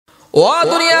ও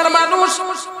দুনিয়ার মানুষ,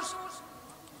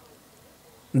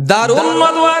 দারুন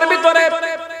নদওয়ার ভিতরে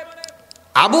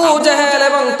আবু জাহেল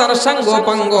এবং তার সঙ্গ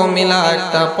পাঙ্গ মিলা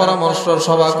একটা পরামর্শ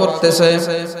সভা করতেছে।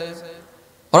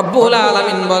 রব্বুল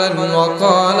আলামিন বলেন,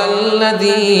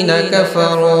 ওয়াকালাল্লাযীনা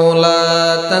কাফারু লা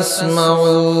তাসমাউ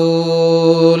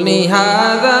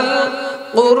লিহাযাল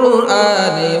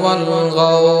কুরআনি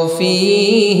ওয়ালগাউ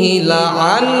ফীহি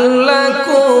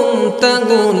লাআল্লাকুম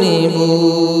তাগলিবুন।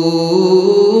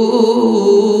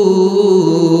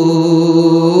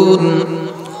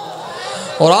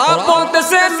 ওরা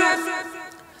বলতেছেন,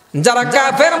 যারা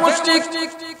কাফের মুশরিক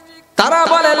তারা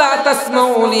বলে লা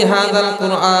তাসমাউ লিহাযাল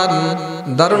কুরআন।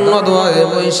 দারুন নদওয়ায়ে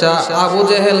বৈশা আবু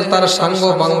জেহেল তার সাঙ্গ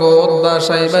পাঙ্গ ওদ্দা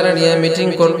সাহেবের নিয়ে মিটিং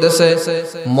করতেছে।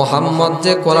 মুহাম্মদ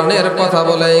যে কোরআনের কথা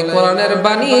বলে, এই কোরআনের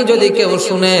বাণী যদি কেউ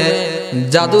শুনে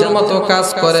জাদুর মতো কাজ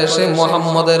করে, সে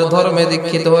মুহাম্মদের ধর্মে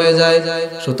দীক্ষিত হয়ে যায়।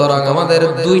 সুতরাং আমাদের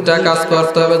দুইটা কাজ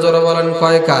করতে হবে। জোরে বলেন,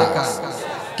 কয় কাজ?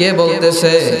 কে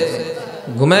বলতেছে?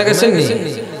 ঘুমিয়ে গেছেন নি?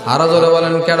 আরো জোরে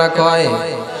বলেন, কেডা কয়?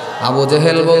 আবু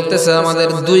জেহেল বলতেছে আমাদের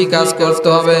দুই কাজ করতে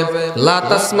হবে। লা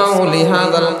তাসমাউ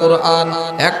লিহাযাল কুরআন,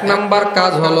 এক নাম্বার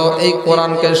কাজ হলো এই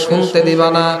কোরআনকে শুনতে দিবা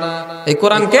না। এই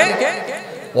কোরআনকে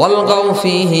ওয়ালগাউ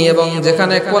ফীহি, এবং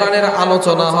যেখানে কোরআনের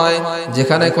আলোচনা হয়,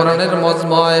 যেখানে কোরআনের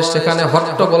মজমা হয়, সেখানে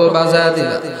হট্টগোল বাজায়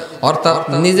দিবা। অর্থাৎ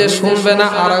নিজে শুনবে না,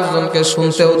 আরেকজনকে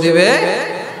শুনতেও দিবে।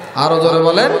 আরো জোরে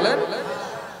বলেন,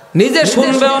 নিজে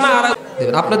শুনবেও না।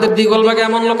 আপনাদের দিগলবাগে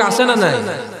এমন লোক আছে না নাই?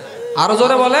 আরো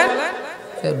জোরে বলেন।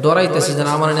 ডরাইতেছে যেন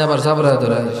আমার নিয়ে আবার ঝাবড়া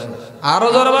ধরায়। আরো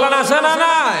জোরে বলেন, আছে না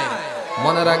নাই?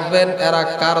 মনে রাখবেন, এরা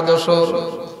কার দোসর?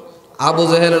 আবু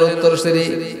জেহেলের উত্তরসূরি।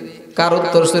 কার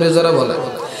উত্তরসূরি? জোরে বলেন।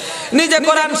 নিজে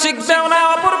কোরআন শিখতেও না,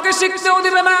 অপরকে শিখতেও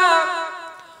দিবে না।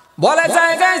 বলে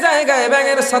জায়গায় জায়গায়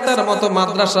ব্যাঙের ছাতার মতো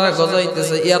মাদ্রাসা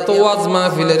গজাইতেছে। এত ওয়াজ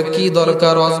মাহফিলের কি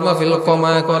দরকার? ওয়াজ মাহফিল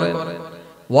কমায় করে।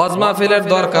 ওয়াজ মাহফিলের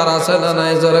দরকার আছে না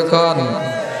নাই? জোরে কোন।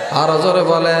 আরো জোরে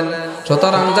বলেন।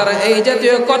 সুতরাং যারা এই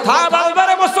জাতীয় কথা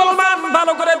বলবে, মুসলমান,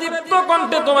 ভালো করে দীপ্ত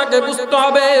কণ্ঠে তোমাকে বুঝতে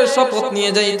হবে, শপথ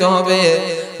নিয়ে যাইতে হবে।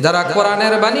 যারা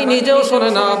কোরআনের বাণী নিজেও শোনে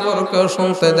না, অপরকেও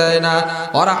শুনতে দেয় না,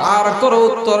 ওরা আর কোনো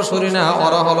উত্তর শুনি না,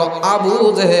 ওরা হলো আবু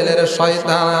জেহেলের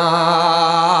শয়তান।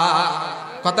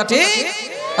 কথা ঠিক?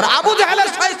 আর আবু জেহেলের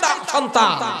শয়তান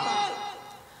সন্তান।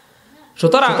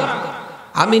 সুতরাং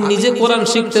আমি নিজে কোরআন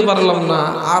শিখতে পারলাম না,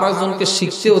 আর একজনকে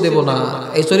শিখতেও দেব না।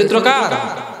 এই চরিত্র কার?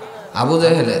 আবু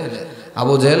জেহেলের।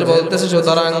 আবু জেহেল বলতেছে,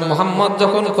 সুতরাং মুহাম্মদ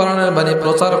যখন কোরআনের বাণী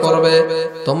প্রচার করবে,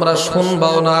 তোমরা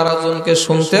শুনবাও না, আর একজনকে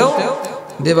শুনতেও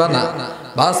দিবা না।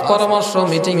 বাস পরামর্শ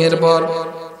মিটিং এর পর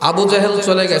আবু জেহেল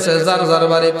চলে গেছে যার যার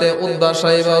বাড়িতে। উদ্বা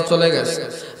সাহেবও চলে গেছে।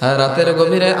 রাতের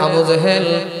গভীরে আবু জেহেল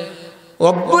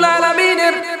রব্বুল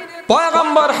আলামিনের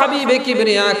পয়গম্বর হাবিবে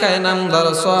কিবরিয়া কায়নামদার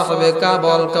সাহাবে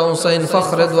কাবল কাউসাইন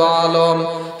ফখরে দু আলম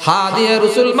হাদিয়ে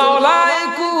রাসূল মাওলায়ে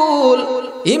কুল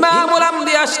ইমামুল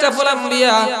আম্বিয়া আশরাফুল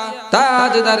আম্বিয়া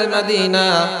তাজদার মদিনা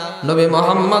নবী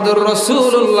মুহাম্মদুর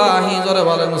রাসূলুল্লাহ জোরে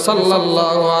বলেন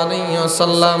সাল্লাল্লাহু আলাইহি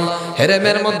ওয়াসাল্লাম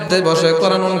হেরেমের মধ্যে বসে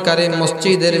কোরআনুল কারীম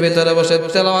মসজিদের ভিতরে বসে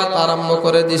তেলাওয়াত আরম্ভ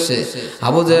করে দিয়েছে।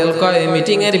 আবু জেহেল কয়,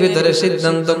 মিটিং এর ভিতরে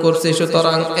সিদ্ধান্ত করছি,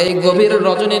 সুতরাং এই গভীর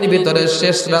রজনীর ভিতরে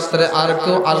শেষ রাতে আর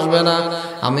কেউ আসবে না।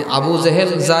 আমি আবু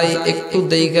জেহেল যাই একটু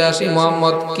দেখে আসি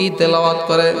মুহাম্মদ কি তেলাওয়াত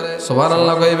করে।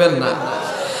 সুবহানাল্লাহ কইবেন না?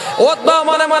 ওতবা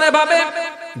মনে মনে ভাবে,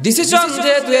 ডিসিশন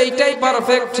যেহেতু এইটাই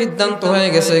পারফেক্ট সিদ্ধান্ত হয়ে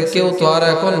গেছে, কেউ তো আর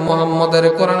এখন মুহাম্মদের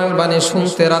কোরআনের বাণী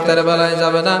শুনতে রাতের বেলায়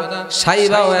যাবে না।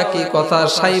 সাইবাও একই কথা,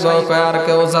 সাইবাও কয় আর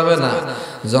কেউ যাবে না।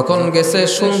 যখন গেছে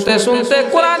শুনতে শুনতে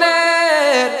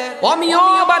কোরআনের অমিয়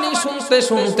বাণী শুনতে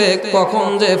শুনতে কখন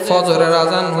যে ফজরের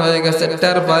আজান হয়ে গেছে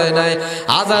টের পায় নাই।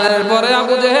 আজানের পরে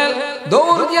আবু জেহেল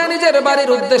দৌড় দিয়ে নিজের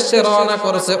বাড়ির উদ্দেশ্যে রওনা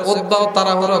করেছে। উদ্বাও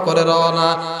তাড়াহুড়ো করে রওনা,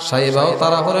 সাইবাও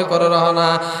তাড়াহুড়ো করে রওনা।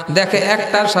 দেখে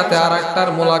একটার সাথে আর একটার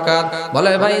মোলাকাত।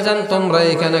 বলে, ভাইজান তোমরা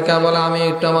এখানে কে? বলে, আমি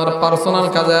একটু আমার পার্সোনাল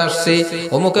কাজে আসছি।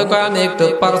 অমুকে কয়, আমি একটু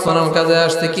পার্সোনাল কাজে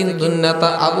আসছি। কিন্তু নেতা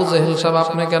আবু জেহেল সাহেব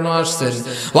আপনি কেন আসছেন?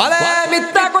 বলে,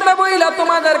 মিথ্যা কথা বইলা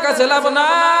তোমাদের কাছে লাভ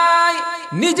নাই।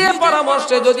 নিজে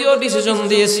পরামর্শে যদিও ডিসিশন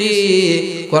দিয়েছি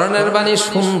কোরআনের বাণী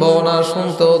শুনবো না,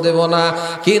 শুনতেও দেব না,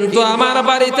 কিন্তু আমার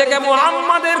বাড়ি থেকে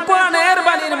মুহাম্মাদের কোরআনের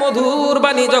বাণীর মধুর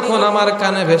বাণী যখন আমার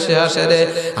কানে ভেসে আসে রে,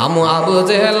 আমি আবু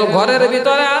জেহেল ঘরের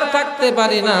ভিতরে আর থাকতে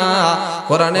পারি না।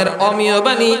 কোরআনের অমিয়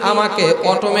বাণী আমাকে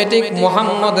অটোমেটিক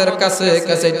মুহাম্মাদের কাছে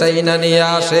কাছে টাইনা নিয়ে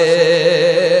আসে।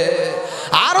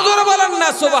 আর জোরে বলেন না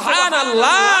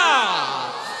সুবহানাল্লাহ।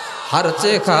 हर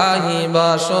चे खाही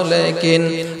बाशो लेकिन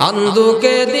अंधु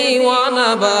के दीवाना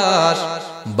बाश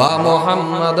बा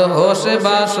मोहम्मद होश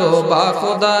बाशो बा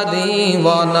खुदा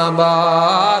दीवाना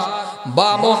बाश বা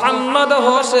মোহাম্মদ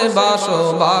হোসে বাসো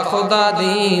বা খোদা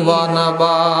দিওয়ানা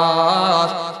বাস।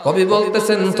 কবি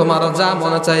বলতেছেন তোমার যা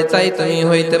মনে চাই তাই তুমি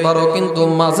হইতে পারো, কিন্তু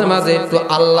মাঝে মাঝে একটু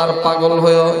আল্লাহর পাগল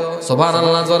হয়েও।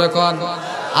 সুবহানাল্লাহ জোরে কোন।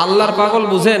 আল্লাহর পাগল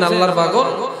বুঝেন? আল্লাহর পাগল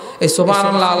এই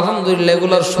সুবহানাল্লাহ আলহামদুলিল্লাহ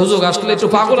এগুলোর সুযোগ আসলে একটু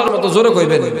পাগলের মতো জোরে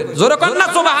কইবেন, জোরে কোন না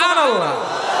সুবহানাল্লাহ।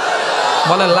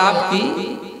 বলে লাভ কি?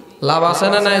 লাভ আছে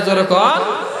না নাই? জোরে কোন।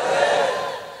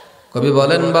 কবি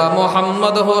বলেন বা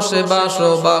মোহাম্মদ হোসে বাসো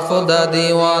বা খোদা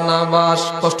দিওয়ানা বাস।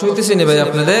 কষ্ট হইতেছি নি ভাই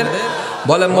আপনাদের?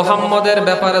 বলে মোহাম্মদের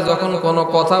ব্যাপারে যখন কোনো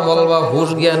কথা বলবা হুশ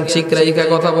জ্ঞান ঠিক রাইখা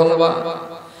কথা বলবা,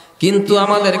 কিন্তু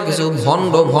আমাদের কিছু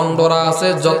ভণ্ডরা আছে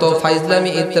যত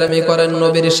ফাইজলামি ইতরামি করেন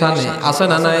নবীর শানে, আছে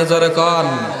না নাই? জোরে কোন।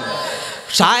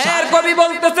 শায়ের কবি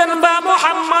বলতেছেন বা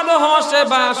মুহাম্মদ হোসে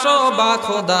বাসো বা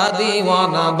খোদা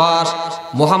দিওয়ানা বাস।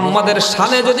 মুহাম্মাদের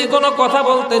শানে যদি কোনো কথা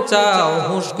বলতে চাও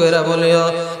হুশ কইরা বলিও,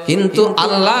 কিন্তু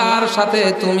আল্লাহর সাথে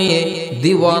তুমি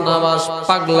দিওয়ানা বাস,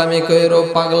 পাগলামি কইরো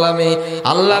পাগলামি।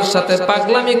 আল্লাহর সাথে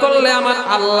পাগলামি করলে আমার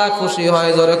আল্লাহ খুশি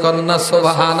হয়। জোরে কন্না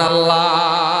সুবহানাল্লাহ।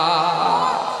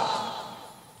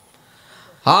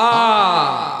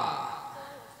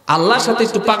 আল্লাহর সাথে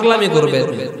একটু পাগলামি করবেন,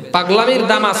 পাগলামির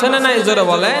দাম আছে না নাই? জোরে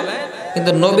বলে।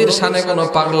 কিন্তু নবীর শানে কোনো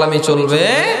পাগলামি চলবে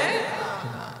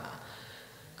না,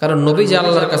 কারণ নবী যে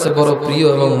আল্লাহর কাছে বড় প্রিয়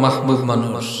এবং মাহবুব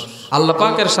মানুষ। আল্লাহ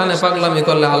পাকের শানে পাগলামি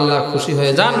করলে আল্লাহ খুশি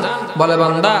হয়ে যান। বলে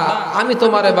বান্দা আমি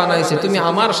তোমারে বানাইছি, তুমি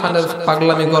আমার শানে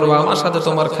পাগলামি করবা, আমার সাথে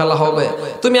তোমার খেলা হবে,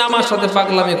 তুমি আমার সাথে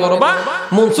পাগলামি করবা।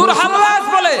 মনসুর হাল্লাস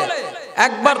বলে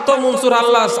একবার তো মনসুর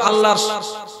আল্লাহর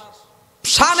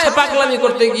শানে পাগলামি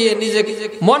করতে গিয়ে নিজে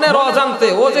মনের অজান্তে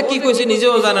ও যে কি কইছে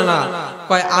নিজেও জানে না,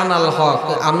 কয় আনাল হক,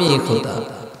 আমি খোদা।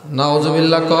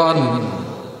 নাউজুবিল্লাহ কোন।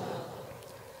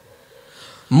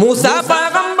 মুসা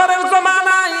পয়গম্বরের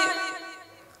জমানায়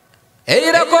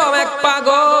এইরকম এক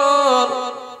পাগল,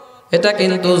 এটা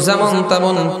কিন্তু যেমন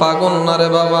তেমন পাগল না রে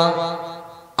বাবা,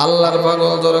 আল্লাহর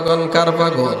পাগল। যখন কার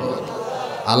পাগল?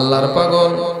 আল্লাহর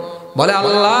পাগল। বলে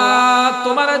আল্লাহ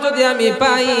তোমারে যদি আমি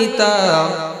পাইতাম,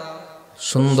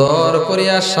 সুন্দর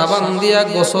করিয়া সাবান দিয়া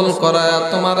গোসল করায়া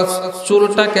তোমার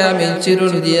চুলটাকে আমি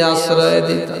চিরুন দিয়ে আশ্রয়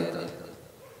দিতাম।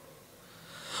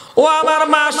 ও আমার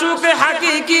মাশুকে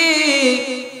হাকিকি,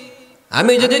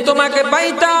 আমি যদি তোমাকে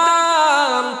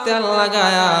পাইতাম তেল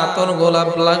লাগায়া তোর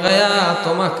গোলাপ লাগায়া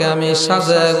তোমাকে আমি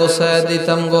সাজায় গোছায়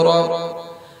দিতাম গরব।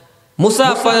 মুসা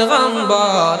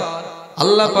পয়গম্বর,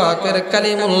 আল্লাহ পাকের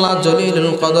কালিমুল্লাহ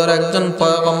জলিলুল কদর একজন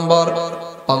পয়গম্বর,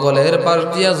 পাগলের পাশ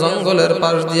দিয়া জঙ্গলের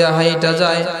পাশ দিয়া হাইটা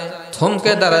যায়,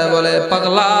 থমকে দাঁড়ায় বলে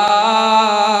পাগলা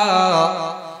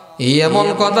এমন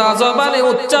কথা জবানে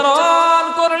উচ্চারণ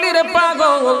করলি রে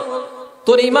পাগল,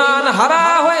 তোর ঈমান হারা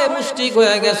হয়ে মুশরিক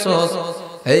হয়ে গেছস।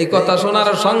 এই কথা শোনার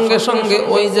সঙ্গে সঙ্গে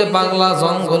ওই যে পাগলা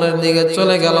জঙ্গলের দিকে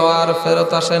চলে গেল, আর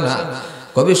ফেরত আসে না।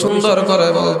 কবি সুন্দর করে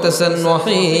বলতেছেন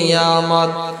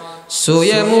ওয়াহিয়ামত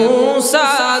সুয়ে মুসা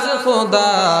আজ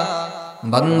খোদা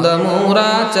बंदा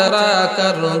मुरा चरा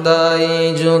कर दाई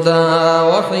जुदा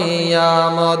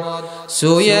वहियामत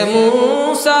सुए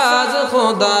मूसाज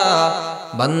खुदा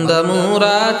बंदा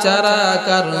मुरा चरा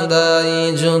कर दाई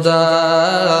जुदा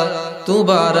तू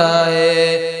बराए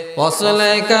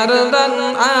फसले करदन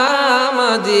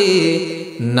आमदी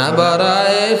न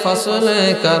बराए फसले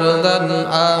करदन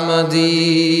आमदी।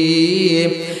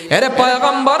 एरे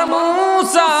पैगम्बर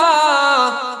मूसा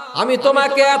আমি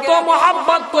তোমাকে এত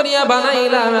মোহাব্বত করিয়া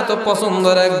বানাইলাম, এত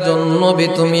পছন্দের একজন নবী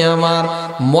তুমি আমার,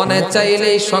 মনে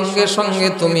চাইলেই সঙ্গে সঙ্গে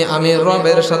তুমি আমি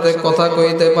রবের সাথে কথা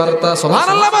কইতে পারতা।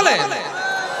 সুবহানাল্লাহ বলে।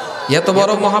 এত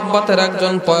বড় মোহাব্বতের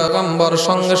একজন পয়গম্বর,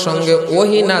 সঙ্গে সঙ্গে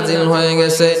ওহী নাজিল হয়ে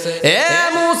গেছে, এ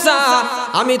মুসা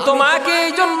আমি তোমাকে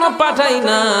এই জন্য পাঠাই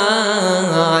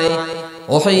নাই।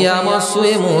 ওহিয়ামত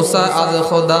সুয়ে মুসা আজ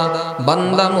খোদা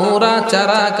বান্দা মুরা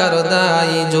চারা কর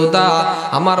দাই জুদা।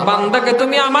 আমার বান্দাকে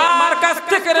তুমি আমার কাছ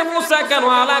থেকে রে মুসা কেন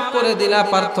আলাদা করে দিলা,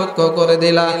 পার্থক্য করে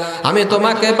দিলা? আমি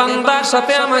তোমাকে বান্দার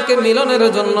সাথে আমাকে মিলনের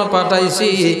জন্য পাঠাইছি,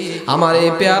 আমার এই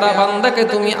পেয়ারা বান্দাকে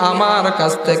তুমি আমার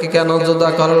কাছ থেকে কেন জুদা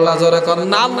করলা? জোরে কর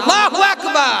না আল্লাহু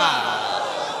আকবার।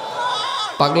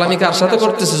 পাগলামি কার সাথে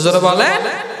করতেছে? জোরে বলেন।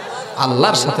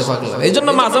 আল্লাহর সাথে পাগলামি। এই জন্য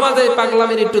মাঝে মাঝে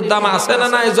পাগলামির একটু দাম আছে না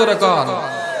নাই? জোরে কর।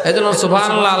 এই জন্য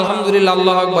সুবহানাল্লাহ আলহামদুলিল্লাহ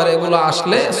আল্লাহু আকবার এগুলো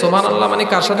আসলে সুবহানাল্লাহ মানে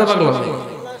কার সাথে পাগলামি?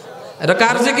 এটা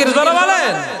কার জিকির? জোরে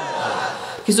বলেন।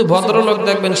 কিছু ভদ্রলোক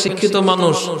দেখবেন, শিক্ষিত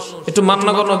মানুষ, একটু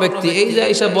মান্যগণ্য ব্যক্তি, এই যে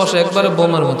এসে বসে একবারে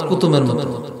বোমের মতো, কুতুমের মতো,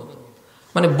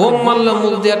 মানে বোম মারলে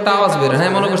মুখ দিয়ে একটা আওয়াজ বের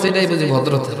হয়, মনে করছে এটাই বুঝি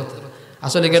ভদ্রতা।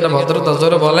 আসলে কি এটা ভদ্রতা?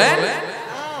 জোরে বলেন।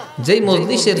 যেই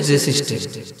মজলিসের যে সিস্টেম,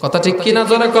 কথা ঠিক কিনা?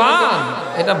 জোরে কন।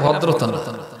 এটা ভদ্রতা না,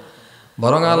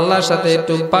 বরং আল্লাহর সাথে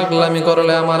একটু পাগলামি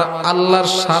করলে আমার আল্লাহর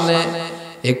শানে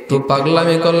একটু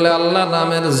পাগলামি করলে, আল্লাহ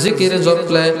নামের জিকির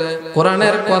জপলে,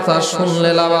 কোরআনের কথা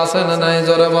শুনলে লাভ আছে না নাই?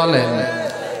 জোরে বলেন।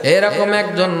 এরকম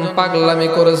একজন পাগলামি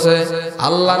করেছে,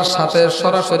 আল্লাহর সাথে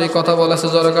সরাসরি কথা বলেছে।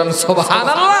 জোরে গান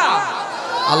সুবহানাল্লাহ।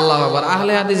 আল্লাহ আকবার।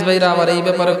 আহলে হাদিস ভাইরা আবার এই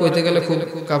ব্যাপারে কইতে গেলে খুব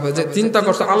কাঁপে, যে চিন্তা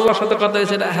করছে আল্লাহর সাথে কথা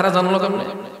হয়েছে, এটা হেরা জানলো কেমনে?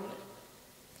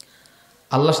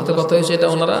 আল্লাহর সাথে কথা হয়েছে এটা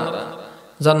ওনারা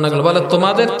জান্না গেল। বলে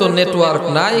তোমাদের তো নেটওয়ার্ক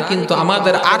নাই, কিন্তু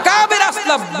আমাদের আকাবের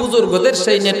আসলাফ বুজুর্গদের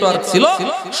সেই নেটওয়ার্ক ছিল,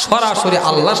 সরাসরি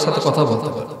আল্লাহর সাথে কথা বলতে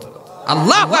পারত।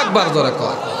 আল্লাহু আকবার জোরে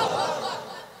কর।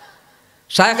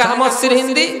 শায়খ আহমদ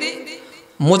সিরহিন্দি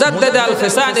মুজাদ্দিদ আল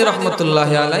ফিসানি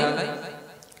রাহমাতুল্লাহি আলাইহি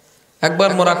একবার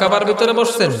মুরাকাবার ভিতরে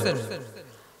বসছেন।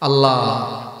 আল্লাহ,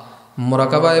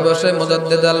 মুরাকাবায় বসে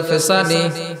মুজাদ্দিদ আল ফিসানি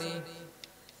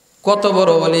কত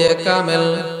বড় ওলিয়ে কামেল,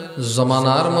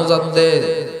 জমানার মুজাদ্দিদ,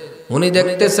 উনি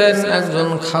দেখতেছেন একজন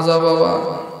খাজা বাবা।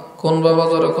 কোন বাবা?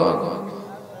 জোরে কর।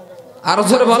 আর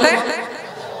জোরে বলে।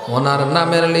 ওনার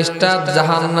নামের লিস্টটা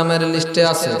জাহান্নামের লিস্টে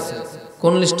আছে।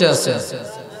 কোন লিস্টে আছে?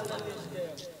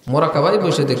 মুরাকাবায়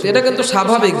বসে দেখছে। এটা কিন্তু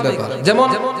স্বাভাবিক ব্যাপার। যেমন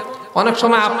অনেক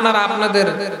সময় আপনারা আপনাদের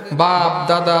বাপ,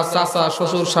 দাদা, চাচা,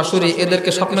 শ্বশুর, শাশুড়ি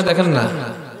এদেরকে স্বপ্নে দেখেন না?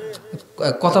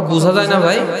 কথা বোঝা যায় না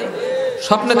ভাই?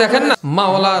 স্বপ্নে দেখেন না?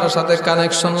 মাওলার সাথে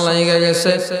কানেকশন লেগে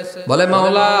গেছে। বলে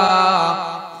মাওলা,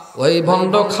 ওই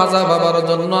ভণ্ড খাজা বাবার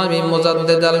জন্য আমি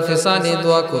মুজাদ্দিদ আল ফিসানি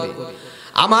দোয়া করি,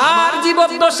 আমার জীবন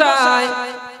দশায়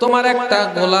তোমার একটা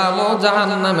গোলামও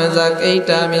জাহান্নামে যাক,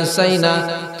 এইটা আমি চাই না।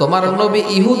 তোমার নবী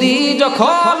ইহুদি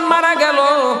যখন মারা গেল,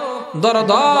 দর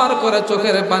দর করে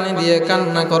চোখের পানি দিয়ে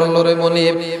কান্না করলো, রে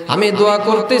মনিব আমি দোয়া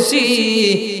করতেছি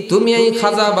তুমি এই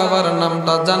খাজা বাবার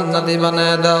নামটা জান্নাতি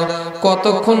বানায় দাও।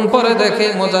 কতক্ষণ পরে দেখে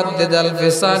মুজাদ্দিদ আল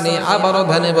ফিসানি আবারও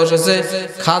ধ্যানে বসেছে,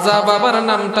 খাজা বাবার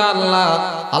নামটা আল্লাহ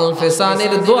আল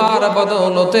ফিসানির দোয়ার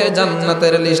বদৌলতে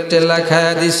জান্নাতের লিস্টে লেখা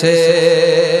দিছে।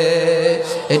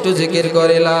 একটু জিকির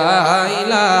করে লা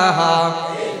ইলাহা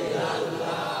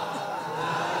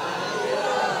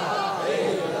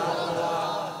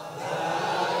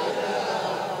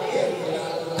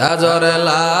আজরে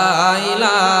লা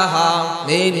ইলাহা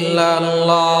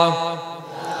ইল্লাল্লাহ।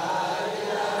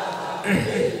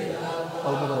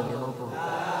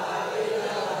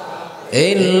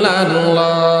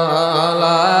 ইল্লাল্লাহ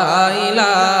লা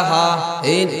ইলাহা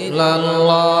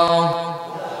ইল্লাল্লাহ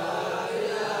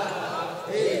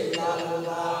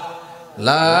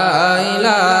লা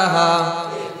ইলাহা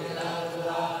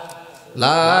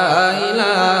লা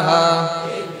ইলাহা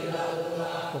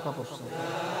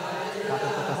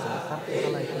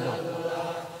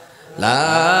লা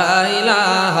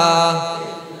ইলাহা।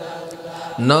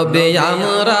 নবী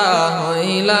আমরা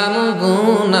হইলাম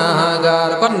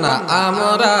গুনাহগার, কন্যা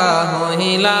আমরা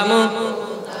হইলাম,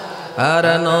 আর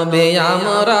নবী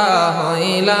আমরা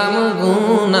হইলাম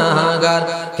গুনাহগার,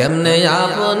 কেমনে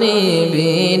আপনি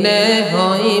বিনে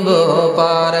হইব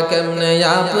পার, কেমনে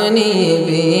আপনি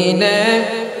বিনে।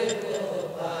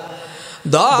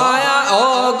 দয়া ও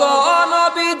গো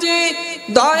নবীজি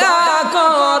দয়া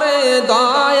করে,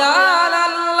 দয়াল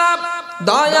আল্লাহ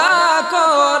দয়া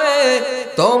করে,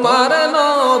 তোমার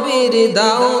নবীর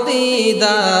দাও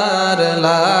দিদার।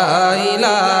 লা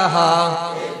ইলাহা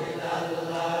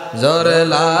জোরে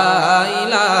লা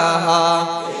ইলাহা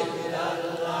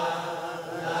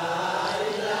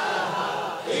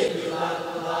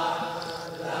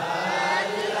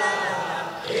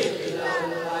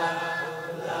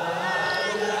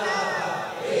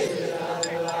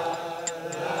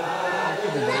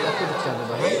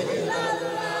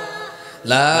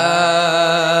লা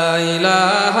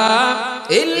ইলাহা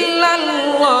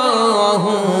ইল্লাল্লাহ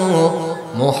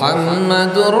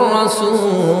মুহাম্মাদুর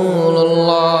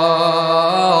রাসূলুল্লাহ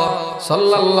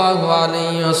সাল্লাল্লাহু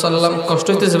আলাইহি ওয়াসাল্লাম। কষ্ট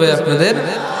হইতেছে ভাই আপনাদের?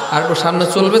 আর একটু সামনে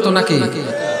চলবে তো নাকি?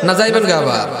 না যাইবেন গা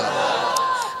আবার?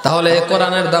 তাহলে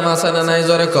কোরআনের দাম আছে না নাই?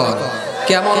 জোরে কর।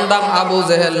 কেমন দাম? আবু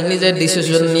জেহেল নিজে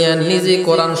ডিসিশন নিয়ে নিজে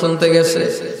কোরআন শুনতে গেছে।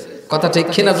 কথা ঠিক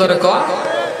কিনা? জোরে কর।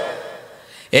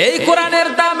 এই কোরআনের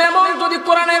দাম এমন, যদি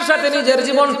কোরআনের সাথে নিজের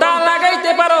জীবনটা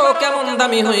লাগাইতে পারো কেমন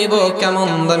দামি হইব, কেমন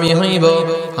দামি হইব।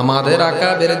 আমাদের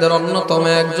আকাবেরদের অন্যতম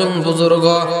একজন বুজুর্গ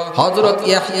হযরত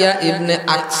ইয়াহইয়া ইবনে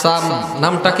আকসাম,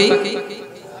 নামটা কি?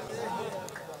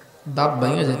 দাঁত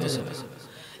ভেঙে যাইতেছে।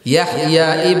 ইয়াহইয়া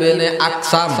ইবনে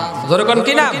আকসাম, জোরে কোন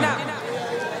কি নাম?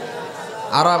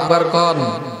 আর একবার কোন,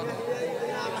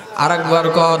 আর একবার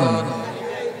কোন।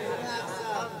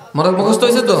 মনে মুখস্থ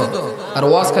হয়েছে তো? আর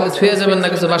ওয়াজ খালি ছুঁয়ে যাবেন না,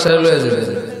 কিছু বাসায় লয়ে যাবেন।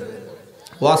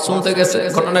 ওয়াজ শুনতে গেছে,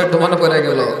 ঘটনা একটু মনে পড়ে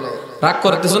গেল, রাগ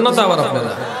করতেছেন না তো আবার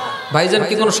আপনারা? ভাইজান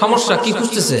কি কোনো সমস্যা? কি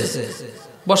খুঁজতেছে?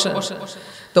 বসে।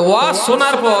 তো ওয়াজ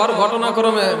শোনার পর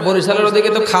ঘটনাক্রমে বরিশালের ওদিকে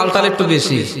তো খাল টাল একটু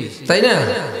বেশি, তাই না?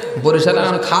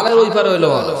 বরিশালের খালের ওই পারে হইলো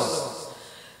ওয়াজ।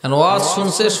 ওয়াজ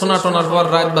শুনছে, শোনা টোনার পর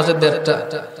রাত বাজে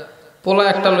 1:30টা, পোলা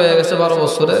একটা লয়ে গেছে 12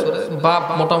 বছরের, বাপ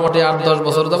মোটামুটি 8-10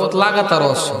 বছর যাবত লাগাতার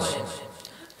ওয়াজ শুনে।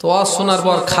 তো ওয়াজ শোনার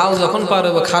পর খাল যখন পার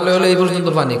হবে, খালে হলে এই পর্যন্ত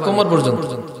পানি, কোমর পর্যন্ত,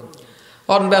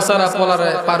 অন বেচারা পোলারে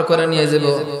পার করে নিয়ে যাব।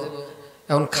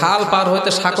 এখন খাল পার হইতে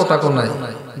সাঁকো টাকো নাই,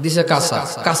 দিছে কাঁচা।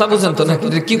 কাঁচা বুঝেন তো নাকি?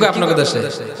 কি কয় আপনাকে দেশে?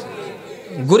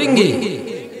 গুরিঙ্গি,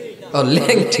 ও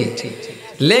লেংটি,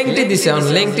 লেংটি দিছে। এখন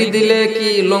লেংটি দিলে কি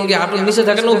লঙ্গি হাঁটুর নিচে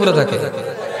থাকে না উপরে থাকে?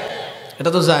 এটা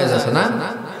তো জায়েজ আছে না?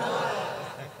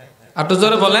 একটু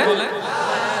জোরে বলে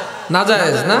না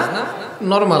জায়েজ না,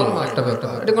 নরমাল একটা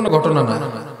ব্যাপার, এটা কোনো ঘটনা না।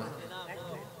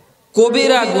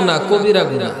 কবিরা গুনাহ, কবিরা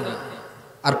গুনাহ।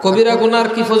 আর কবিরা গুনার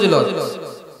কি ফজিলত?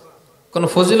 কোন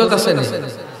ফজিলত আছে না?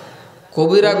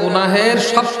 কবিরা গুনাহের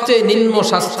সবচেয়ে নিম্ন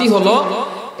শাস্তি হলো,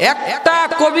 একটা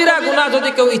কবিরা গুনাহ যদি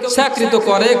কেউ ইচ্ছাকৃত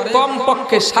করে,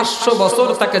 কমপক্ষে 700 বছর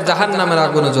তাকে জাহান্নামের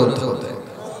আগুনে জ্বলতে হবে।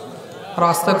 আর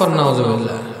আস্তে কর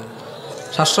নাউজুবিল্লাহ,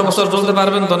 700 বছর জ্বলতে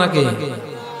পারবেন তো নাকি?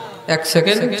 1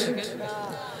 সেকেন্ড।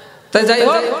 তাই যাই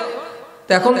হোক,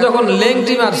 এখন যখন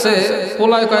লেংটি মারছে,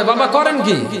 পোলায় কয় বাবা করেন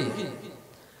কি?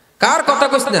 কার কথা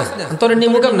কইস না, তোর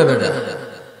নিমু কেমনে বেটা?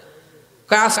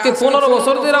 আজকে 15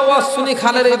 বছর ধরে ওয়াজ শুনি,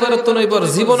 খালের এইবারে তো নইবার,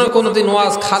 জীবনে কোনোদিন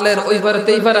ওয়াজ খালের ওইবারে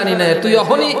তেইবার আনি নাই, তুই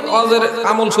এখনই ওয়াজের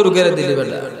আমল শুরু করে দিলি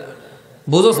বেটা।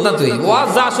 বুঝোস না তুই? ওয়াজ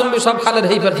যা শুনবি সব খালের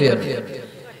এইবার তুই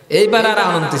এইবার আর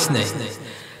আনন্দিস নাই।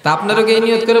 তা আপনারা কি এই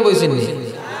নিয়ত করে বইছেন নি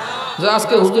যে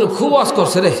আজকে হুজুর খুব ওয়াজ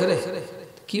করছে রে?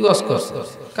 কি ওয়াজ করছে?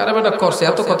 কারে বেটা করছে?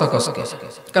 এত কথা কষ্ট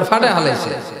কার ফাটে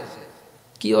হালাইছে?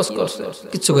 কি ওয়াজ করছে?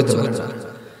 কিচ্ছু কইতে পারে না।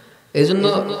 এই জন্য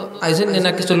আইসেন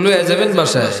না, কিছু লয়ে যাবেন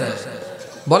বাসায়।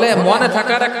 বলে মনে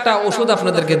থাকার একটা ওষুধ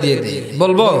আপনাদেরকে দিয়ে দিই,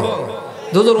 বলবো?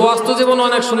 হুজুর ওয়াজ তো জীবনে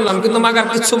অনেক শুনলাম, কিন্তু মাগার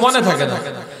কিছু মনে থাকে না।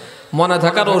 মনে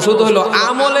থাকার ওষুধ হলো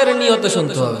আমলের নিয়তে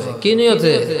শুনতে হবে। কি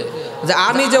নিয়তে? যে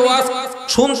আমি যে ওয়াজ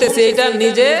শুনতেছি এটা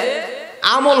নিজে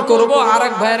আমল করব, আর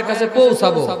এক ভাইয়ের কাছে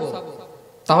পৌঁছাবো,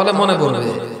 তাহলে মনে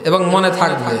পড়বে এবং মনে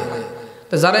থাকবে।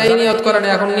 তো যারা এই নিয়ত করেন,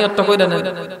 এখন নিয়তটা কইরা নেন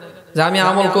যে আমি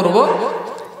আমল করব,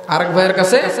 আরেক ভাইয়ের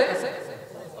কাছে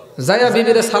যাইয়া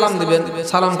বিবিরে সালাম দিবেন,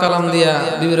 সালাম কালাম দিয়া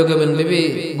বিবিরে কইবেন, বিবি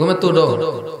ঘুমে তো উঠো,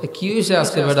 কি হইছে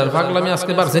আজকে বেটার পাগলামি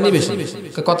আজকে বাড়ছে নি বেশি?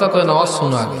 কথা কয় না, ওয়াজ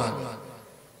শোনো আগে।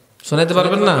 শোনাইতে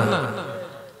পারবেন না?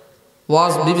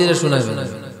 ওয়াজ বিবিরে শোনাইবেন।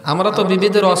 আমরা তো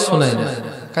বিবিদের ওয়াজ শোনাই না,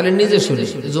 খালি নিজে শুনি।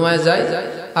 জুমায় যাই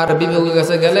আর বিবির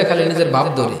কাছে গেলে খালি নিজের ভাব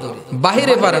ধরি,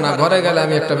 বাহিরে পারে না, ঘরে গেলে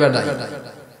আমি একটা বেডাই।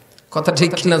 কথা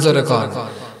ঠিক কিনা জোরে কর।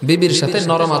 বিবির সাথে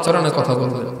নরম আচরণে কথা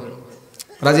বলবেন।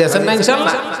 রাজি আছেন না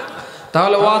ইনশাআল্লাহ?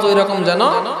 তাহলে ওয়াজ ওই রকম যেন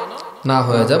না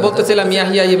হয়ে যায়। বলতেছিলাম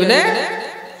ইয়াহিয়া ইবনে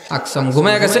আকসাম,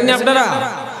 ঘুমায় গেছেন নি আপনারা?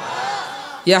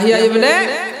 ইয়াহিয়া ইবনে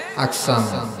আকসাম,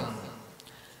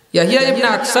 ইয়াহিয়া ইবনে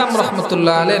আকসাম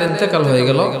রাহমাতুল্লাহ আলাইহির ইন্তেকাল হয়ে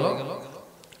গেল।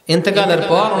 ইন্তেকালের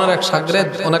পর ওনার এক শাগরেদ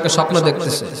ওনাকে স্বপ্ন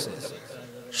দেখতেছে।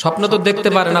 স্বপ্ন তো দেখতে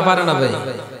পারে না, পারে না ভাই,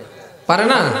 পারে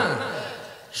না।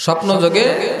 স্বপ্ন যোগে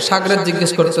শাগরেদ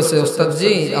জিজ্ঞেস করতেছে, ওস্তাদ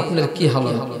জি আপনার কি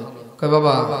হালত? কয়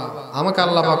বাবা আমাকে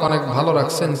আল্লাহ পাক অনেক ভালো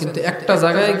রাখছেন, কিন্তু একটা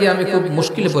জায়গায় গিয়ে আমি খুব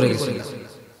মুশকিলে পড়ে গেছি।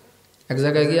 এক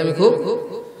জায়গায় গিয়ে আমি খুব,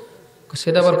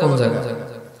 সেটা আবার কোন জায়গা?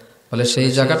 বলে সেই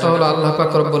জায়গাটা হলো আল্লাহ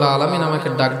পাক রব্বুল আলামিন আমাকে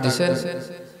ডাক দিছেন,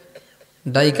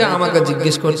 ডাইকা আমাকে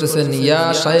জিজ্ঞেস করতেছেন, ইয়া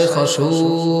শাইখ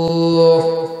শুখ,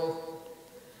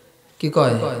 কি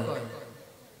কয়?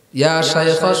 ইয়া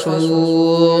শাইখ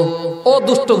শুখ, ও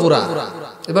দুষ্ট বুড়া।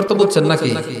 এবার তো বুঝছেন নাকি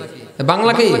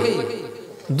বাংলা কি?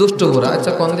 দুষ্ট বুড়া।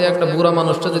 আচ্ছা কোন দিয়ে একটা বুড়া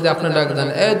মানুষটা যদি আপনি ডাক দেন,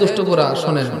 এ দুষ্ট বুড়া,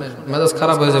 শোনেন, মেজাজ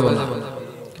খারাপ হয়ে যাবে না?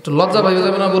 একটু লজ্জা পাইবে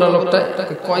যাবে না বুড়া লোকটা?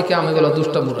 কয় কি আমি গেল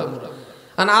দুষ্ট বুড়া,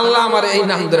 আর আল্লাহ আমার এই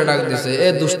নাম ধরে ডাক দিছে, এ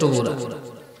দুষ্ট বুড়া।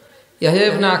 ইয়াহিয়া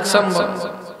ইবনে আকসাম,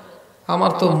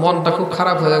 আমার তো মনটা খুব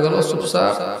খারাপ হয়ে গেল,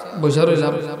 চুপচাপ বসে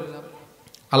রইলাম।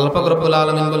 আল্লাহ পাক রব্বুল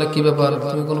আলামিন বলে, কি ব্যাপার,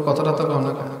 তুমি কোনো কথাটা তো কও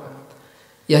না কেন?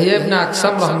 ইয়াহিয়া ইবনে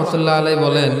আকসাম রাহমাতুল্লাহ আলাইহি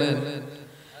বলেন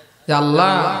যে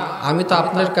আল্লাহ, আমি তো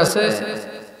আপনার কাছে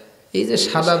এই যে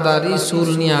সাদা দাড়ি চুল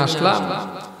নিয়ে আসলাম,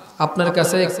 আপনার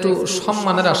কাছে একটু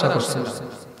সম্মানের আশা করছিলাম।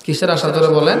 কিসের আশা? ধরে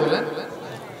বলেন,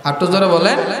 আটটু জোরে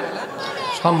বলেন।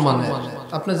 সম্মানের।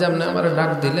 আপনি যেমন আমার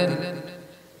ডাক দিলেন,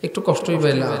 একটু কষ্টই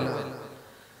পাইলাম।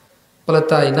 বলে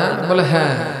তাই না? বলে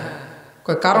হ্যাঁ।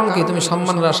 কারণ কি, তুমি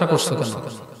সম্মানের আশা করছো কেন?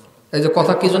 এই যে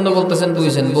কথা কি জন্য বলতেছেন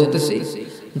বুঝছেন? বলতেছি,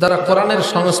 যারা কোরআনের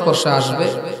সংস্পর্শে আসবে,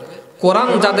 কোরআন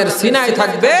যাদের সিনায়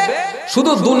থাকবে,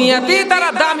 শুধু দুনিয়াতেই তারা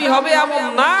দামি হবে এমন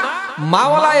না,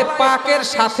 মাওলায়ে পাকের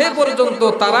সাথে পর্যন্ত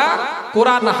তারা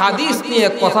কোরআন হাদিস নিয়ে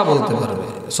কথা বলতে পারবে।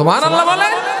 সুবহানাল্লাহ বলে।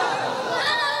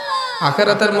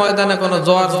 আখিরাতের ময়দানে কোনো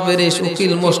জজ, বেরিশ,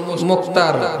 উকিল,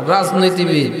 মুক্তার,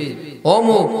 রাজনীতিবিদ,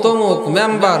 অমুক তমুক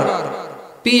মেম্বার,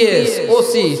 পিএস,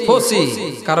 ওসি, ফসি,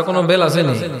 কারো কোনো বেল আছে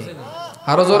নি?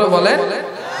 আরো জোরে বলেন।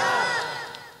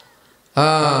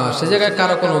 হ্যাঁ, সে জায়গায়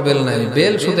কারো কোনো বেল নাই,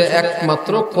 বেল শুধু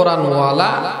একমাত্র কোরআনওয়ালা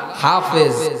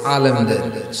হাফেজ আলেমদের।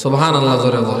 সুবহানাল্লাহ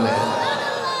জোরে বলে।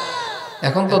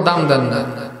 এখন তো দাম দেন না,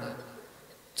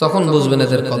 তখন বুঝবেন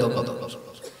এদের কদর।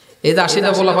 এই যে 80টা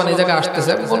পোলাপান এই জায়গায়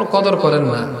আসতেছে, কোনো কদর করেন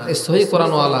না। এই সহি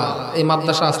কোরআনওয়ালা এই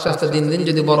মাদ্রাসা আস্তে আস্তে দিন দিন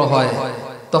যদি বড় হয়,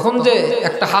 তখন যে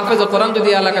একটা হাফেজ কোরআন যদি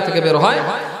এলাকা থেকে বের হয়,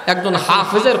 একজন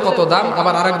হাফেজের কত দাম,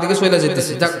 আবার আরেক দিকে চলে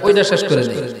যেতেছে। যাক, ওইটা শেষ করে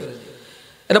দিই।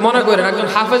 এটা মনে করেন একজন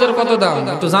হাফেজের কত দাম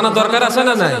একটু জানা দরকার আছে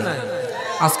না নাই?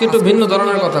 আজকে একটু ভিন্ন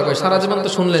ধরনের কথা কই, সারা জীবন তো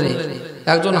শুনলেনি।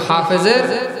 একজন হাফেজের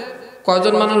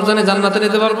কয়জন মানুষ জানে জান্নাতে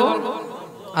নিতে পারবো?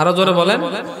 আরো জোরে বলেন।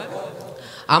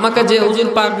 আমাকে যে হুজুর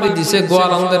পাগড়ি দিছে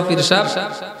গোয়াল আমাদের পীর সাহেব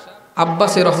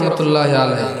আব্বাসী রহমতুল্লাহ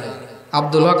আলাইহি,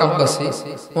 আব্দুল হক আব্বাসী,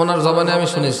 ওনার জবানে আমি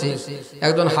শুনেছি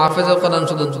একজন হাফেজের কোরআন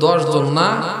শুধু 10 জন না,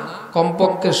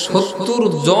 কমপক্ষে 70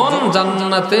 জন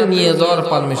জান্নাতে নিয়ে যাওয়ার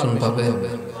পারমিশন পাবে।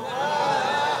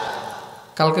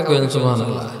 কালকে কইন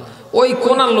সুবহানাল্লাহ। ওই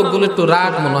কোনার লোকগুলো একটু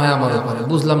রাগ মনে হয় আমার উপরে,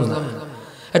 বুঝলাম না,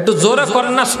 একটু জোরে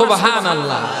করেন না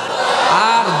সুবহানাল্লাহ।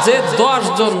 আর যে 10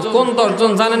 জন, কোন 10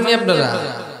 জন জানেননি আপনারা?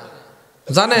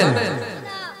 জানেন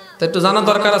তো? একটু জানা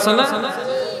দরকার আছে না?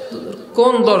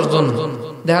 কোন 10 জন?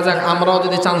 দেখা যাক আমরাও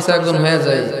যদি চান্সে একজন হয়ে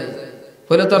যাই,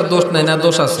 বলে তো আর দোষ নাই, না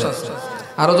দোষ আছে?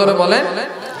 আরো জোরে বলেন।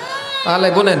 তাহলে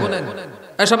গুনেন,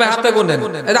 এসবে হাতে গুনেন,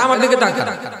 এটা আমার দিকে তাকান।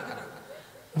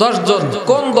 10 জন।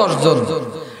 কোন 10 জন?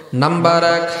 নাম্বার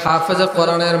 1 হাফেজে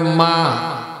কোরআনের মা,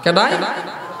 কেডাই?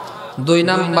 2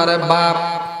 নম্বরে বাপ,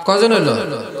 কয়জন হইল?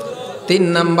 3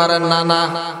 নম্বরে নানা,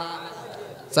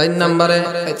 4 নম্বরে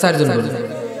 4 জন বলে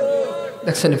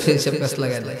দেখছেন ফেসে পেস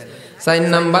লাগাই। 4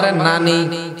 নম্বরে নানি,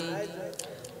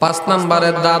 5 নম্বরে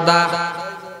দাদা,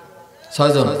 6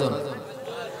 জন।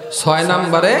 6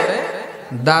 নম্বরে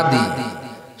দাদি,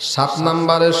 7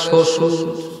 নম্বরে শ্বশুর।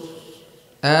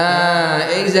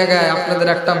 এই জায়গায় আপনাদের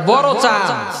একটা বড়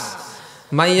চান্স।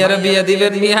 মাইয়ারে বিয়ে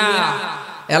দিবেন মিয়া,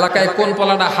 এলাকায় কোন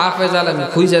পোলাটা হাফেজ আলেম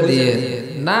খুঁজে দিয়ে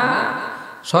না,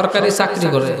 সরকারি চাকরি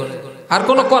করে, আর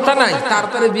কোনো কথা নাই,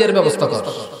 তাড়াতাড়ি বিয়ের ব্যবস্থা কর।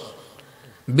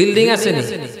 বিল্ডিং আছে নি,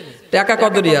 টাকা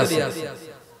কদরি আছে,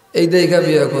 এই দেখা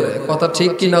বিয়ে করে। কথা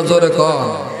ঠিক কিনা জোরে কর।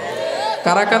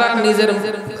 কারা কারা নিজের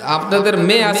আপনাদের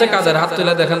মেয়ে আছে কাজের? হাত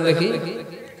তুলে দেখেন দেখি,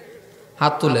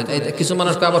 হাত তুলেন। এই কিছু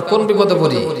মানুষ আবার কোন বিপদে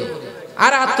পড়ি,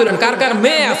 আর হাত তুলেন। কার কার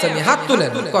মেয়ে আছে? হাত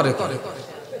তুলেন। করে করে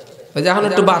ওই যে এখন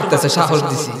একটু বাড়তেছে, সাহস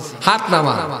দিছি, হাত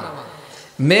নামা।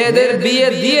 মেয়েদের বিয়ে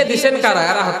দিয়ে দিছেন কারা?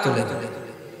 আর হাত তুলেন।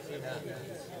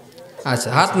 আচ্ছা,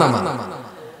 হাত নামা।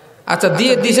 আচ্ছা,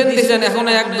 দিয়ে দিছেন, এখন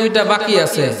 1-2টা বাকি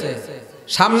আছে,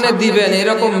 সামনে দিবেন,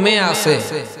 এরকম মেয়ে আছে?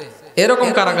 এরকম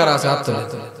কারা কারা আছে? হাত তুলে।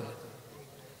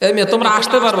 এই মেয়ে তোমরা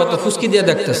আসতে পারবো তো? ফুসকি দিয়ে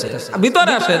দেখতেছে,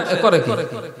 ভিতরে আসেন। করে কি?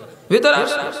 ভিতরে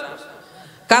আস।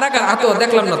 কারা কারা? তো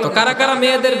দেখলাম না তো, কারা কারা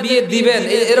মেয়েদের বিয়ে দিবেন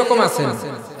এরকম আছেন?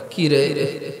 কি রে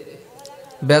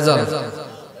বেজাল,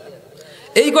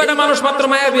 এই কয়টা মানুষ মাত্র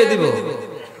মায়া বিয়ে দিব?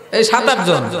 এই 7-8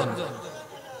 জন।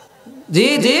 জি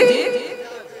জি,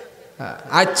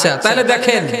 আচ্ছা, তাহলে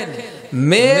দেখেন,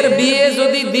 মেয়ের বিয়ে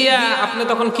যদি দিয়া আপনি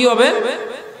তখন কি হবে?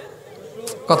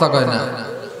 কথা কয় না,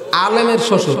 আলেমের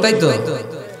শ্বশুর, তাই তো?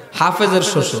 হাফেজের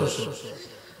শ্বশুর।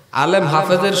 আলেম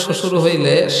হাফেজের শ্বশুর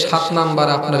হইলে 7 নাম্বার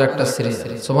আপনার একটা সিরিজ।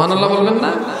 সুবহানাল্লাহ বলবেন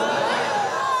না?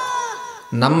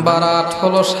 নাম্বার 8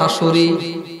 হলো শাশুড়ি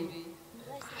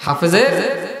হাফেজের।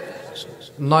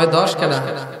 9-10 কেনা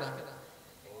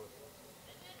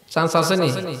চান্স আসেনি?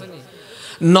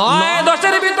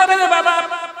 9-10-এর ভিতরে বাবা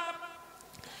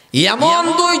এমন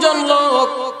 2 জন লোক,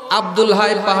 আব্দুল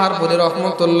হাই পাহাড়পুরি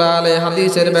রহমতুল্লাহ আলাইহি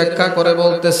হাদিসের ব্যাখ্যা করে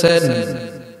বলতেছেন,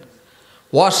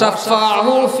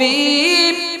 ওয়াশাফাহু ফি,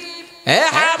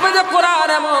 হাফেজ কোরআন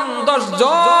এমন 10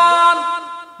 জন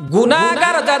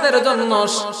গুনাহগার যাদের জন্য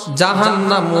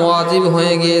জাহান্নাম ওয়াজিব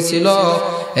হয়ে গিয়েছিল,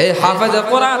 এই হাফেজ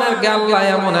কোরআনের কে আল্লাহ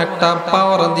এমন একটা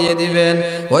পাওয়ার দিয়ে দিবেন,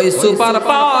 ওই সুপার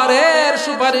পাওয়ারের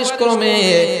সুপারিশ ক্রমে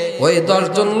ওই 10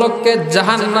 জন লোককে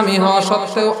জাহান্নামী হওয়া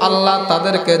সত্ত্বেও আল্লাহ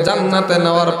তাদেরকে জান্নাতে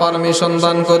নেওয়ার পারমিশন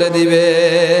দান করে দিবে।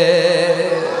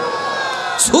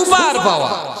 Super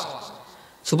power.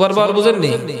 সুপার পাওয়ার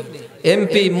বুঝেননি?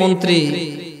 এমপি, মন্ত্রী,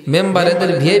 মেম্বার,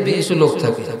 এদের ভিআইপি কিছু লোক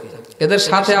থাকে, এদের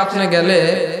সাথে আপনি গেলে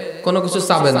কোনো কিছু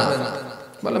চাবে না,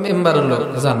 বলে মেম্বারের লোক,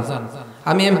 জান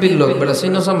আমি এমপির লোক, বেটা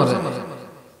চিনোস আমারে?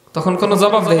 তখন কোনো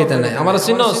জবাব দেখিতে নাই, আমার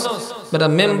চিনোস বেটা?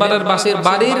 মেম্বারের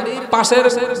বাড়ির পাশের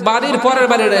বাড়ির পরের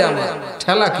বাড়িটাই আমার।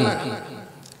 ঠেলা কি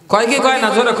কয়? কি কয় না?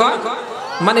 জোরে কয়।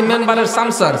 মানে মেম্বারের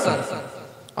সামসার।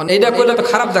 এইটা কইলে তো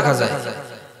খারাপ দেখা যায়।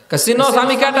 চিনোস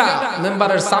আমি কেটা?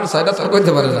 মেম্বারের সামসা। এটা তো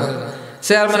কইতে পারে না,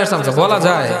 চেয়ারম্যানের সামসা বলা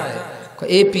যায়।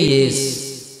 এপিএস,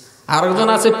 আরেকজন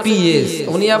আছে পিএস,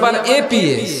 উনি আবার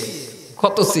এপিএস।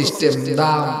 কত সিস্টেম,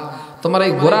 দাম। তোমার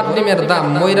এই ঘোড়ার ডিমের দাম,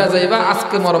 মইরা যাইবা,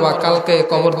 আজকে মরবা, কালকে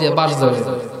কবর দিয়ে বাস যাবে,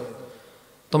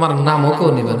 তোমার নামও কেউ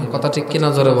নিবে না। কথা ঠিক কিনা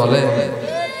জোরে বলে?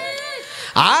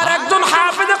 আর একজন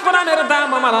হাফেজে কোরআনের দাম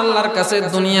আমার আল্লাহর কাছে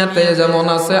দুনিয়াতে যেমন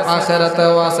আছে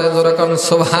আখিরাতেও আছে। জোরে কোন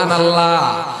সুবহানাল্লাহ।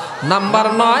 নাম্বার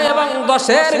 9 এবং 10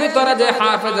 এর ভিতরে যে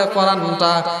হাফেজে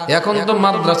কোরআনটা, এখন তো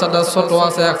মাদ্রাসাটা ছোট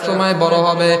আছে, এক সময় বড়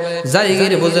হবে।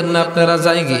 জায়গির বুঝেন না আপনারা?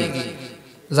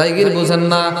 জায়গির বুঝেন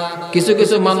না? কিছু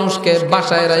কিছু মানুষকে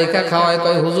বাসায় রাইখা খাওয়ায়,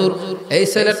 কয় হুজুর এই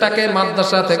ছেলেটাকে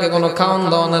মাদ্রাসা থেকে কোনো খাওয়ান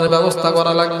দাওয়ানোর ব্যবস্থা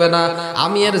করা লাগবে না,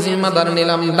 আমি এর জিম্মাদার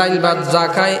নিলাম, ডাইল ভাত যা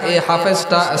খাই এই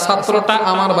হাফেজটা ছাত্রটা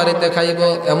আমার বাড়িতে খাইব।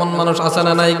 এমন মানুষ আছে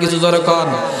না নাই? কিছু জোরে কর।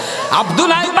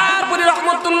 আব্দুল আইবারপুরি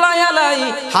রাহমাতুল্লাহি আলাইহি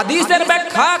হাদিসের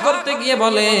ব্যাখ্যা করতে গিয়ে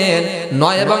বলেন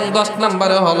 9 এবং 10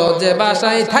 নম্বরে হলো যে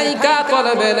বাসায় থাইকা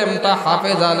তলবে ইলমটা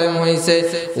হাফেজ আলেম হইছে,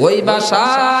 ওই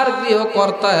বাসার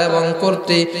গৃহকর্তা এবং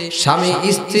কর্ত্রী স্বামী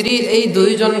স্ত্রী এই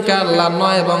দুইজনকে আল্লাহ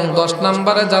 9 এবং 10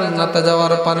 নম্বরে জান্নাতে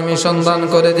যাওয়ার পারমিশন দান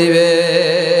করে দিবে।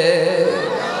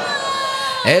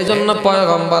 এই জন্য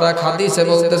পয়গম্বর হাদিসে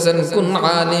বলতেছেন কুন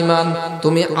আলিমান,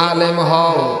 তুমি আলেম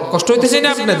হও। কষ্ট হইতেছে না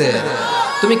আপনাদের?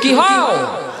 তুমি কি হও?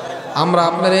 আমরা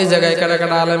আপনার এই জায়গায় কারা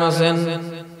কারা আলেম আছেন?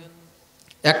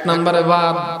 1 নম্বরে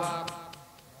বাপ,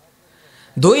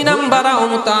 2 নম্বরে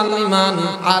মুতাআল্লিমান,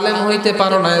 আলেম হইতে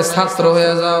পারো না, ছাত্র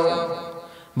হয়ে যাও।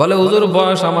 বলে হুজুর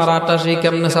বয়স আমার 88,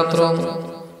 কেমনে ছাত্র?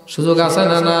 সুযোগ আছে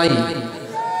না নাই?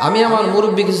 আমি আমার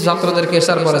মুরব্বী কিছু ছাত্রদেরকে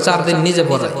এসার পরে 4 দিন নিজে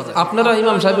পড়াই। আপনারা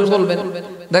ইমাম সাহেব বলবেন,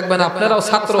 দেখবেন আপনারাও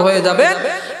ছাত্র হয়ে যাবেন।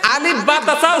 আলিফ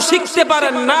বাতাসাও শিখতে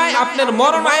পারেন নাই, আপনার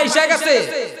মরণ আয়েশা গেছে।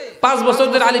 5 বছর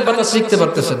ধরে আলিফ বাতাস শিখতে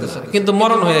পারতেছেন, কিন্তু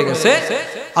মরণ হয়ে গেছে।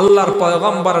 আল্লাহর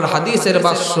পয়গম্বরের হাদিসের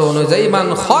ভাষ্য অনুযায়ী মান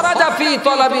খরাজা ফি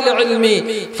তলাবিল ইলমি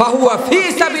ফাহুয়া ফি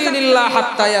সাবিলিল্লাহ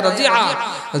হাত্তা ইয়ারজিআ,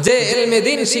 যে ইলমে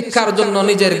দ্বীন শিক্ষার জন্য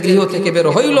নিজের গৃহ থেকে বের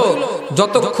হইল,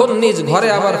 যতক্ষণ নিজ ঘরে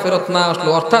আবার ফেরত না আসলো,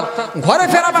 অর্থাৎ ঘরে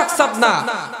ফেরা মাকসাদ না,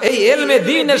 এই ইলমে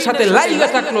দ্বীনের সাথে লাইগা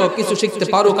থাকলো, কিছু শিখতে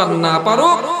পারুক আর না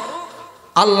পারুক,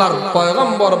 আল্লাহর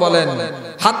পয়গম্বর বলেন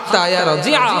হাত্তা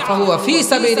ইয়ারজিআ ফাহুয়া ফি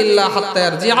সাবিলিল্লাহ হাত্তা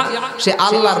ইয়ারজিআ, সে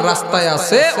আল্লাহর রাস্তায়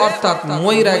আছে, অর্থাৎ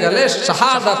মইরা গেলে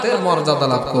শাহাদাতের মর্যাদা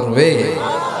লাভ করবে।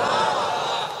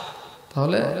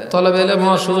 তাহলে তলবে ইলম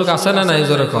হওয়ার সুযোগ আছে না নাই?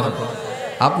 জোরে কর।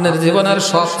 আপনার জীবনের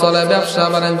সব চলে, ব্যবসা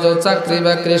বাণিজ্য চাকরি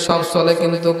বাকরি সব চলে,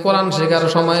 কিন্তু কোরআন শেখার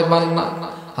সময় পান না।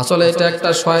 আসলে এটা একটা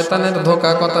শয়তানের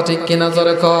ধোঁকা। কথা ঠিক কিনা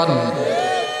জোরে কর।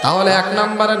 তাহলে 1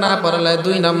 নম্বরে না পারলে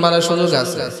 2 নম্বরে সুযোগ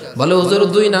আছে। বলে হুজুর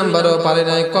 2 নম্বরেও পারি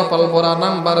নাই, কপাল পোড়া।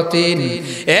 নাম্বার 3,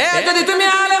 যদি তুমি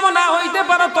আলেম না হইতে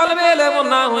পারো, তলবে ইলম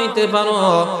না হইতে পারো,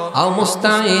 আও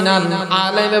মুস্তাইনান,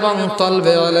 আলেম এবং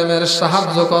তলবে ইলমের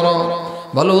সাহায্য করো।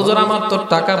 বলে হুজুর আমার তো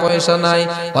টাকা পয়সা নাই।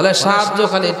 বলে সাহায্য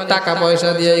খালি টাকা পয়সা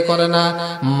দিয়েই করে না,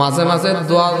 মাঝে মাঝে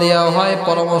দোয়া দেওয়াও হয়,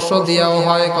 পরামর্শ দেওয়াও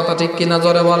হয়। কথা ঠিক কিনা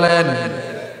জোরে বলেন।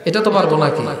 এটা তো পারবো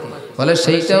নাকি? বলে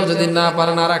সেইটাও যদি না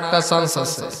পারেন আর একটা চান্স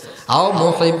আছে। আও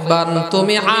মুহিব্বান,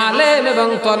 তুমি আলেম এবং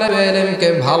তলবে ইলমকে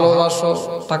ভালোবাসো।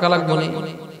 টাকা লাগবে না?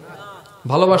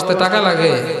 ভালোবাসতে টাকা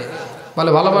লাগে।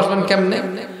 বলে ভালোবাসবেন কেমনে?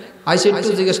 আইসে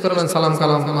একটু জিজ্ঞেস করবেন, সালাম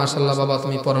কালাম, মাশাআল্লাহ বাবা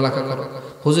তুমি পড়ালেখা করো,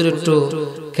 হুজুর একটু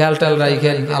খেয়াল টেয়াল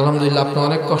রাখেন, আলহামদুলিল্লাহ আপনি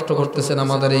অনেক কষ্ট করতেছেন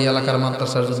আমাদের এই এলাকার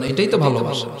মাদ্রাসার জন্য। এটাই তো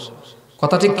ভালোবাসা।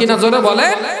 কথা ঠিক কিনা জোরে বলে।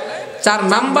 4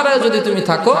 নম্বরে যদি তুমি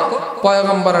থাকো,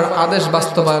 পয়গম্বরের আদেশ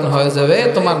বাস্তবায়ন হয়ে যাবে,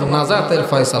 তোমার নাজাতের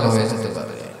ফয়সালা হয়ে যেতে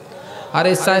পারে। আর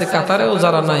এই 4 কাতারেও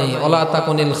যারা নাই, ওলা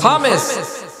তাকুনিল খামিস,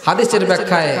 হাদিসের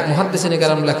ব্যাখ্যায় মুহাদ্দিসিনে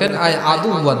কেরাম লেখেন আই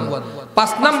আদুওয়ান,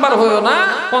 5 নাম্বার হয়ো না,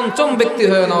 5ম ব্যক্তি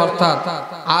হয়ো না, অর্থাৎ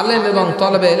আলেম এবং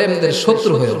তলবে ইলমদের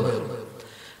শত্রু হয়ো না।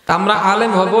 তা আমরা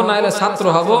আলেম হব, না হলে ছাত্র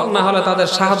হব, না হলে তাদের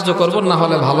সাহায্য করব, না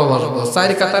হলে ভালোবাসবো।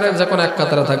 4 কাতারের যে কোনো 1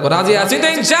 কাতারে থাকবো। রাজি আছি তো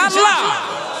ইনশাআল্লাহ?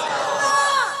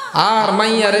 আর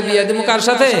মাইয়ারে বিয়ে দিমু কার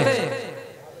সাথে?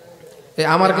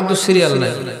 আমার কিন্তু সিরিয়াল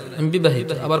নাই, আমি বিবাহিত।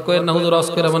 আবার কয়েন না হুজুর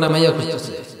অস্করা মানে মাইয়া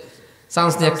খুঁজতেছে,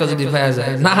 চান্স নিয়ে একটা যদি পাওয়া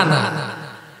যায়। না না,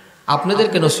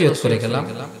 আপনাদেরকে নসিহত করে গেলাম।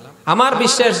 আমার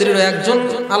বিশ্বাস দৃঢ়, একজন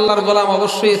আল্লাহর গোলাম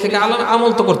অবশ্যই থেকে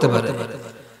আমল তো করতে পারে।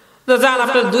 যান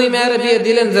আপনার 2 মেয়ের বিয়ে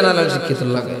দিলেন জেনারেল শিক্ষিত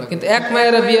লাগে, কিন্তু 1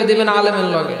 মেয়ের বিয়ে দিবেন আলেমের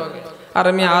লাগে। আর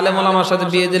আমি আলেম ওলামার সাথে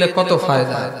বিয়ে দিলে কত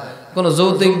ফায়দা, কোনো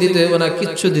যৌতুক দিতে হইব না,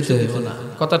 কিচ্ছু দিতে হইব না।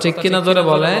 কথা ঠিক কিনা জোরে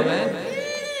বলেন।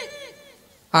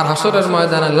 আর হাসরের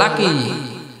ময়দানে লাকি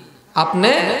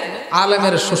আপনি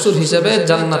আলেমের শ্বশুর হিসেবে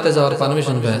জান্নাতে যাওয়ার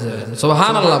পারমিশন পেয়ে যাবেন।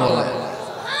 সুবহানাল্লাহ বলেন।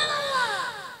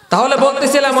 তাহলে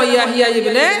বলতেছিলাম ইয়াহিয়া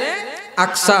ইবনে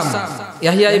আকসাম,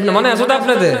 ইয়াহিয়া ইবনে, মনে আছে তো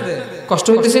আপনাদের? কষ্ট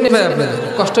হইতেছে নি ভাই? আপনাদের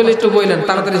কষ্ট হলে একটু বললেন,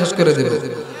 তাড়াতাড়ি শেষ করে দেব।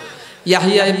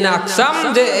 ইয়াহিয়া ইবনে আকসাম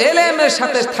যে ইলমের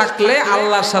সাথে থাকলে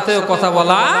আল্লাহর সাথেও কথা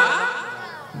বলা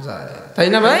যায়, তাই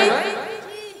না ভাই?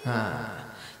 হ্যাঁ।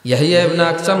 ইয়াহিয়া ইবনে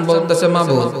আকসাম বলতেছে,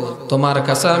 মাবুদ তোমার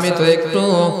কাছে আমি তো একটু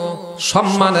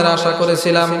সম্মানের আশা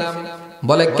করেছিলাম।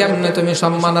 বলে কেমনে তুমি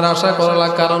সম্মানের আশা করলা,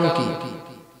 কারণ কি?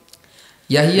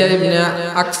 ইয়াহিয়া ইবনে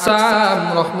আকসাম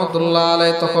রাহমাতুল্লাহ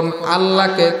আলাইহি তখন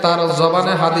আল্লাহকে তার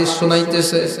জবানে হাদিস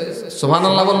শুনাইতেছে।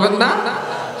 সুবহানাল্লাহ বলবেন না?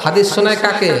 হাদিস শোনায়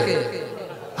কাকে?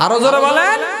 আরো জোরে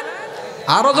বলেন,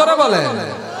 আরো জোরে বলেন।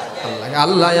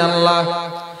 আল্লাহ আল্লাহ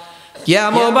क्या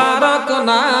मुबारक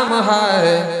नाम है,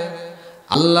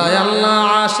 अल्लाह अल्लाह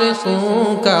आशिकों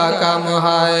का काम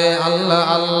है, अल्लाह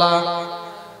अल्लाह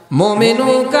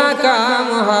मोमिनों का काम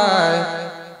है,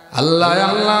 अल्लाह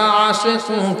अल्लाह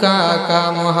आशिकों का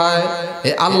काम है।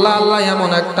 ए अल्लाह अल्लाह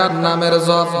एमन एकटा नामेर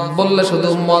जप बोलले शुधु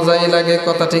मजाई लागे,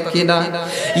 कथा ठीक किना?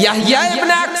 याहया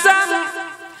इब्ने अकसाम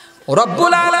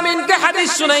रब्बुल आलामीन के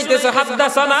हादिस सुनाइतेছে।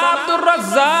 हाददासाना अब्दुर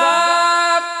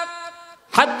रज्जाक,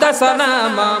 حدثنا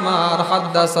معمر,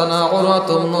 حدثنا عروة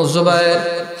بن الزبير,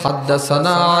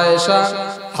 حدثنا عائشة,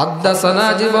 حدثنا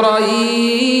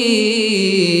جبرائيل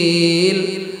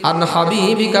عن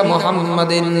حبيبك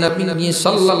محمد النبي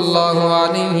صلى الله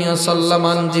عليه وسلم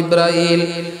عن جبرائيل।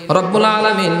 رب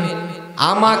العالمين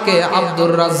আমাকে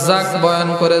আব্দুর রাজ্জাক বয়ান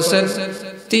করেছেন,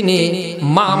 তিনি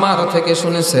মামার থেকে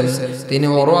শুনেছেন, তিনি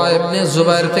উরওয়া ইবনে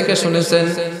জুবাইর থেকে শুনেছেন,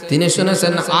 তিনি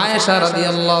শুনেছেন আয়েশা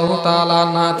রাদিয়াল্লাহু তাআলা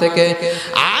আনহা থেকে।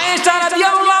 আয়েশা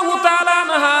রাদিয়াল্লাহু তাআলা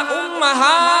আনহা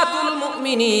উম্মাহাতুল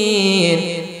মুমিনিন,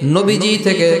 নবীজি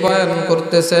থেকে বয়ান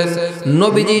করতেছেন।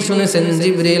 নবীজি শুনেছেন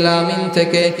জিবরিল আমিন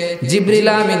থেকে, জিবরিল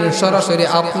আমিন সরাসরি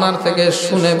আপনার থেকে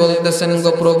শুনে বলতেছেন,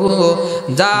 গো প্রভু,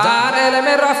 যার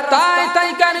ইলমের রাস্তায়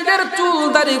তাইকা নিজের চুল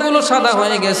দাড়িগুলো সাদা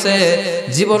হয়ে গেছে,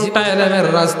 জীবনটা ইলমের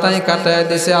রাস্তায় কাটায়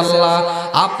দিয়েছে, আল্লাহ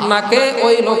আপনাকে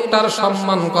ওই লোকটার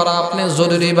সম্মান করা আপনি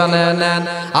জরুরি বানায় নেন,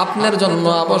 আপনার জন্য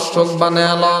আবশ্যক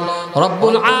বানায় লন।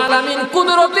 রব্বুল আলামিন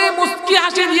কুদরতে মুস্কি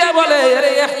হাসি দিয়া বলে,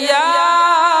 আরে ইয়াহইয়া,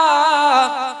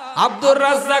 আব্দুর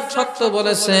রাজ্জাক সত্য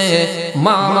বলেছে,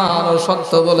 মামারও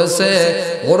সত্য বলেছে,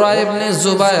 উরওয়া ইবনে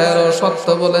জুবাইরও সত্য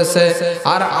বলেছে,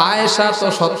 আর আয়েশা তো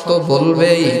সত্য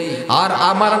বলবেই, আর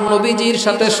আমার নবীজির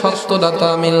সাথে সত্যটা তো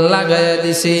আমি লাগাইয়া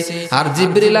দিছি, আর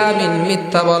জিবরিল আমিন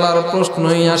মিথ্যা বলার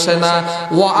প্রশ্নই আসে না।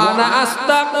 ওয়া আনা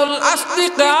আস্তাকুল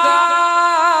আসতিকা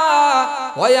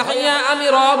ওয়া ইয়াহইয়া, আমি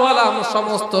রব হলাম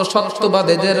সমস্ত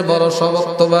সত্যবাদীদের বড়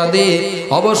সত্যবাদী,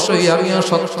 অবশ্যই আমিও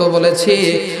সত্য বলেছি।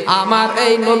 আমার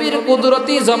এই নবীর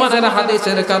কুদরতি জবানের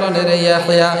হাদিসের কারণে রে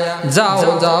ইয়াহইয়া, যাও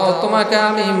যাও, তোমাকে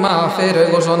আমি মাফের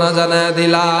ঘোষণা জানায়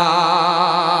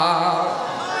দিলাম।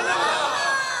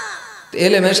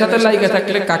 এলেমের সাথে লাইগা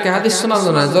থাকলে কাকে হাদিস শোনানো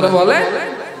যায়? জোরে বলে,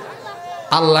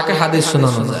 আল্লাহকে হাদিস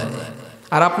শোনানো যায়।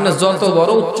 আর আপনি যত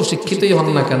বড় উচ্চ শিক্ষিতই হন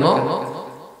না কেন,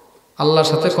 আল্লাহর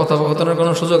সাথে কথোপকথনের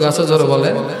কোনো সুযোগ আছে? জোরে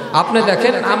বলেন। আপনি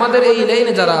দেখেন আমাদের এই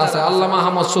লাইনে যারা আছে, আল্লামা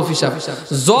আহমদ শফি সাহেব,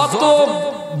 যত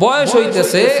বয়স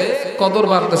হইতেছে কদর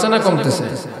বাড়তেছে না কমতেছে?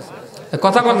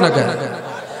 কথা কন না কেন?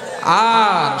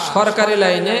 আর সরকারি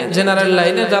লাইনে, জেনারেল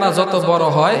লাইনে যারা যত বড়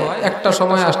হয়, একটা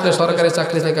সময় আসলে সরকারি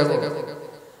চাকরি থেকে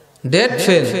ডেট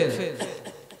ফেল।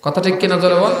 কথা ঠিক কিনা?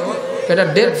 জোরে বল। এটা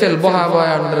ডেট ফেল, বহা বহা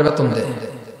আন্ডারে বেতন দেয়,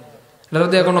 এটা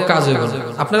দিয়ে কোনো কাজ হইব না।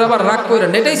 আপনারা আবার রাগ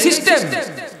করেন, এটাই সিস্টেম।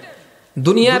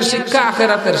 দুনিয়ার শিক্ষা,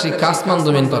 আখেরাতের শিক্ষা আসমান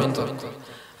জমিন পার্থক্য।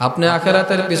 আপনি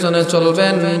আখেরাতের পিছনে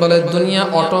চলবেন বলে দুনিয়া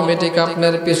অটোমেটিক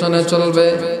আপনার পিছনে চলবে।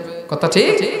 কথা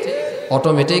ঠিক?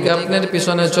 অটোমেটিক আপনার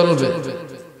পিছনে চলবে।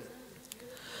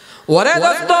 ওরে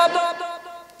দোস্ত,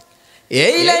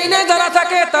 এই লাইনে যারা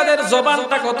থাকে তাদের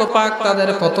জবানটা কত পাক, তাদের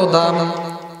কত দাম।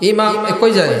 ইমাম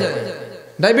কই যায়?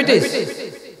 ডায়াবেটিস।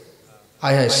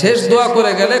 আয় হায়, শেষ দোয়া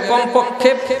করে গেলে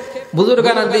কমপক্ষে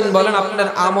বুজুর্গানা দিন বলেন আপনার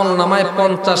আমল নামায়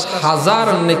 50,000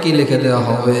 নেকি লিখে দেওয়া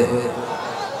হবে।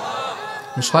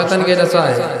 শয়তানকে এটা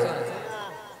চায়,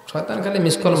 শয়তান খালি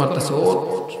মিস কল মারতেছে, ও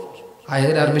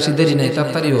আয়ের আর বেশি দেরি নাই,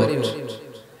 তাড়াতাড়ি ওঠ।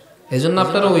 এই জন্য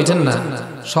আপনারা ওইঠেন না।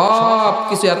 সব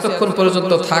কিছু এতক্ষণ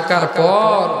পর্যন্ত থাকার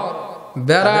পর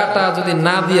বেড়াটা যদি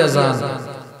না দিয়া যান,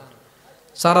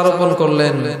 চারা রোপণ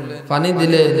করলেন, পানি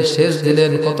দিলেন, সেচ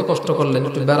দিলেন, কত কষ্ট করলেন,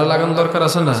 একটু বেড়া লাগানো দরকার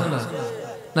আছে না?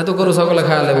 না তো গরু ছাগলে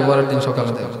খাওয়া লাগবে পরের দিন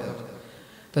সকালে।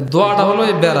 দোয়াটা হলো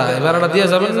এই বেড়া, এই বেড়াটা দিয়ে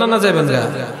যাবেন না? না যাবেন?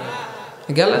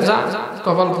 গেলে যা,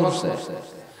 কপাল পুরছে,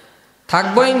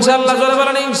 থাকবো ইনশাআল্লাহ। জোরে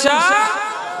বলেন ইনশাআল্লাহ।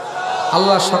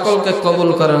 আল্লাহ সকলকে কবুল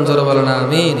করেন, জোরে বলেন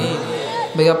আমিন।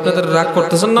 ভাই আপনাদের রাগ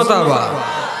করতেছেন না তো? আবার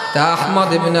আহমদ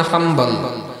ইবনে হাম্বল,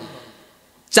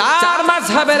 চার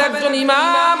মাযহাবের একজন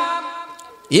ইমাম,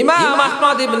 ইমাম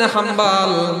আহমদ ইবনে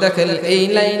হাম্বল। দেখেন এই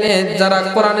লাইনে যারা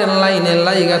কোরআনের লাইনে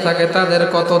লাইগা থাকে তাদের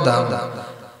কত দাম।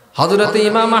 হযরত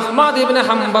ইমাম আহমদ ইবনে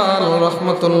হাম্বল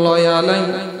রাহমাতুল্লাহি আলাইহি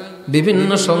বিভিন্ন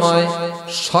সময়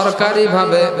সরকারি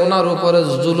ভাবে ওনার উপরে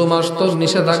জুলুম আসতো,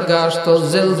 নিষেধাজ্ঞা আসতো,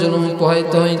 জেল জুলুম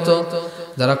পোহাইতে হইতো।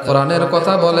 যারা কোরআনের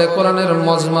কথা বলে, কোরআনের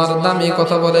মজমার দামি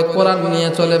কথা বলে, কোরআন নিয়ে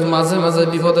চলে, মাঝে মাঝে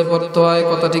বিপদে পড়তে হয়।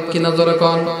 কথা ঠিক কিনা জোরে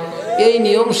কোন? এই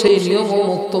নিয়ম সেই নিয়ম,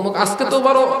 অমুক তমুক। আজকে তো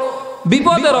বড়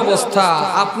বিপদের অবস্থা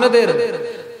আপনাদের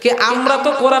কে। আমরা তো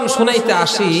কোরআন শোনাইতে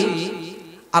আসি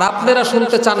আর আপনারা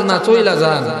শুনতে চান না, চইলা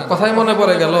যান। কথাই মনে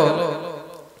পড়ে গেল।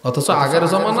 অথচ আগের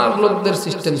জমানার লোকদের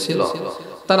সিস্টেম ছিল,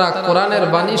 তারা কোরআনের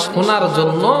বাণী শোনার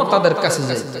জন্য তাদের কাছে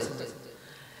যাইত।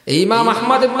 ইমাম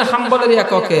আহমদ ইবনে হাম্বলের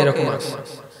এককে এরকম আছে।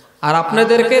 আর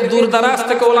আপনাদেরকে দূর দারাজ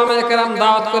থেকে উলামায়ে কেরাম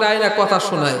দাওয়াত করে আইনা কথা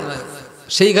শোনায়।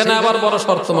 সেইখানে আবার বড়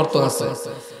শর্ত মর্ত আছে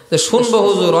যে শুনবো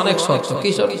হুজুর, অনেক শর্ত।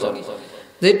 কি শর্ত?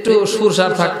 যে একটু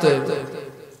সুরসার থাকতে হইবে,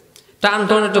 টান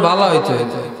টান একটু ভালো হইতে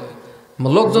হইবে,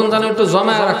 লোকজন যেন একটু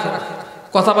জমায় রাখে,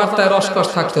 কথাবার্তায় রসকস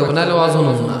থাকতে হবে, নাহলে ওয়াজ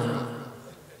শুনুন না।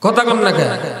 কথা কন না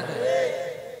কেন?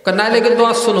 নাইলে কিন্তু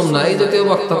ওয়াজ শুনুন না। এই জাতীয়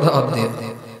বক্তা দাওয়াত দিয়ে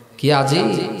কি আজি?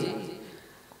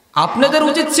 আপনাদের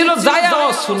উচিত ছিল যাই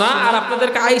আওয়াজ শোনা, আর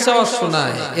আপনাদেরকে আইসা আওয়াজ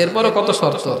শোনায়। এরপরে কত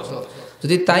শর্ত।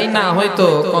 যদি তাই না হয়তো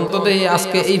অন্তত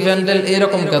আজকে এই প্যান্ডেল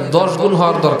এরকম 10 গুণ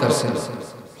হওয়ার দরকার ছিল।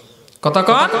 কথা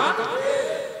কন?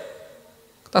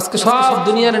 আজকে সব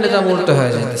দুনিয়ার নিজাম উল্টো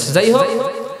হয়ে যাচ্ছে। যাই হোক,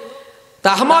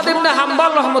 আহমদ ইবনে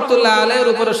হাম্বল রহমতুল্লাহ আলাইহির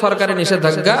উপরে সরকারি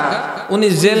নিষেধাজ্ঞা। উনি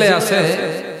জেলে আছে।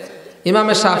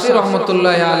 ইমামে শাফি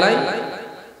রহমতুল্লাহ আলাই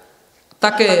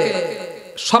তাকে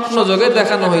স্বপ্ন যোগে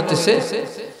দেখানো হইতেছে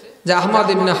যে আহমদ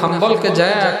ইবনে হাম্বলকে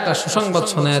যায় একটা সুসংবাদ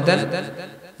শোনায় দেন।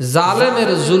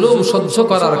 জালেমের জুলুম সহ্য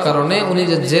করার কারণে উনি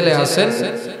যে জেলে আছেন,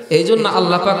 এই জন্য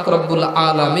আল্লাহ পাক রব্বুল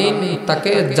আলামিন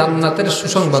তাকে জান্নাতের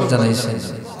সুসংবাদ জানাইছেন।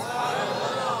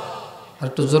 আর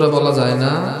একটু জোরে বলা যায়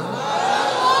না?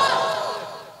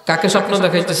 কাকে স্বপ্ন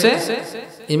দেখাইতেছে?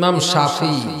 ইমাম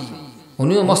শাফি।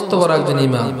 উনিও মস্ত বড় একজন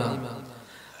ইমাম।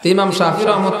 ইমাম শাফি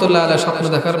রহমতুল্লাহ আলাইহি স্বপ্ন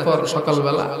দেখার পর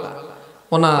সকালবেলা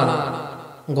ওনার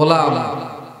গোলাম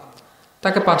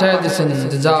তাকে পাঠিয়ে দিয়েছেন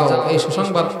যে যাও, এই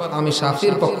সুসংবাদ আমি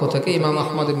শাফির পক্ষ থেকে ইমাম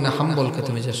আহমদ ইবনে হাম্বলকে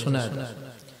তুমি যে শোনায় দাও।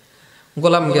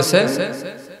 গোলাম গেছেন,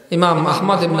 ইমাম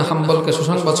আহমদ ইবনে হাম্বলকে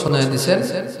সুসংবাদ শোনায় দিয়েছেন।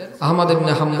 আহমদ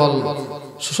ইবনে হাম্বল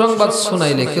সুসংবাদ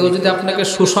শোনাইলে, কেউ যদি আপনাকে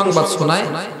সুসংবাদ শোনায়,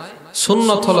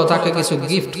 সুন্নত হলো তাকে কিছু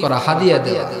গিফট করা, হাদিয়া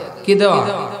দেওয়া। কি দেওয়া?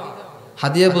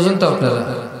 হাদিয়া। বুঝুন তো আপনারা?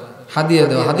 হাদিয়া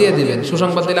দেওয়া। হাদিয়া দিবেন,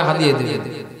 সুসংবাদ দিলে হাদিয়া দিবেন।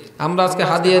 আমরা আজকে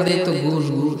হাদিয়া দিই তো ঘুষ।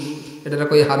 ঘুষ এটা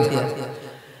কই হাদিয়া?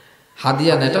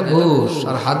 হাদিয়া না, এটা ঘুষ।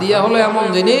 আর হাদিয়া হলো এমন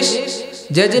জিনিস,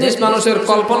 যে জিনিস মানুষের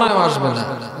কল্পনায় আসবে না,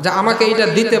 যে আমাকে এইটা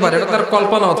দিতে পারে, এটা তার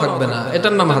কল্পনাও থাকবে না,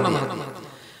 এটার নাম হাদিয়া।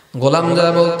 গোলাম যা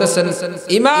বলতেছেন,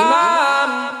 ইমাম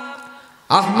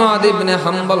আহমদ ইবনে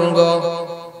হাম্বল গো,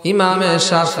 ইমামে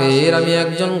শাফির আমি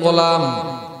একজন গোলাম,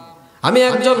 আমি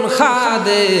একজন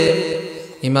খাদেম।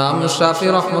 ইমাম শাফি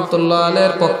রহমতুল্লাহ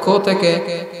আলাইহির পক্ষ থেকে,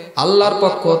 আল্লাহর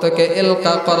পক্ষ থেকে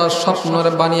এলকা করার স্বপ্নের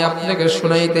বাণী আপনাকে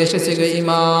শুনাইতে এসেছি গো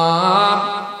ইমাম।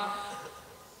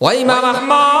 ও ইমাম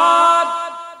আহমদ,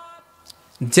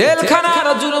 জেলখানার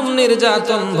জুলুম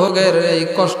নির্যাতন ভোগের এই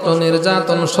কষ্ট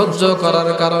নির্যাতন সহ্য করার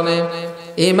কারণে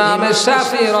ইমাম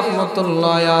শাফি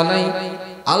রহমতুল্লাহ আলাইহি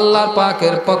আল্লাহর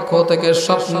পাকের পক্ষ থেকে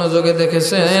স্বপ্ন যোগে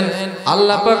দেখেছেন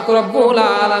আল্লাহ পাক রব্বুল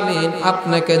আলামিন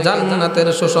আপনাকে জান্নাতের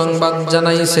সুসংবাদ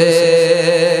জানাইছে।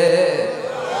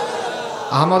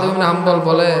 আহমদ ইবনে হাম্বল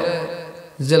বলে,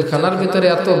 জেলখানার ভিতরে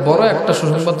এত বড় একটা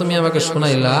সুসংবাদ তুমি আমাকে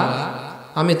শোনাইলা,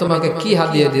 আমি তোমাকে কি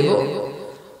হাদিয়া দেব?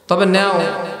 তবে নাও,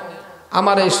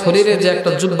 আমার এই শরীরে যে একটা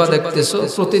জুব্বা দেখতেছো,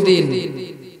 প্রতিদিন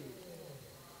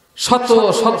শত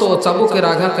শত চাবুকের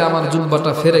আঘাতে আমার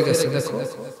জুব্বাটা ফেরে গেছে। দেখো,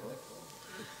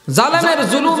 জালেমের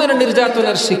জুলুমের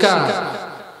নির্যাতনের শিকার।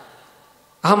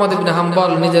 আহমদ ইবনে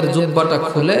হাম্বল নিজের জুব্বাটা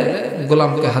খুলে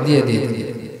গোলামকে হাদিয়া দিয়ে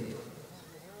দিলেন।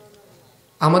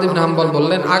 আহমদ ইবনে হাম্বল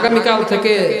বললেন, আগামীকাল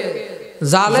থেকে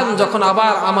জালেম যখন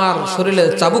আবার আমার শরীরে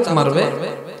চাবুক মারবে,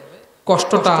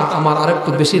 কষ্টটা আমার আরেকটু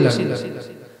বেশি লাগে।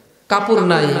 কাপড়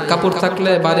নাই, কাপড়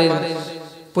থাকলে বাড়ির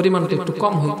পরিমাণটা একটু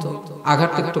কম হইতো,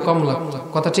 আঘাতটা একটু কম লাগতো।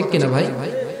 কথা ঠিক কিনা ভাই?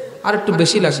 আর একটু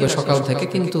বেশি লাগবে সকাল থেকে,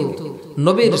 কিন্তু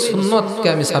নবীর সুন্নতকে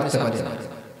আমি ছাড়তে পারি না।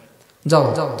 যাও,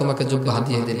 তোমাকে জুব্বা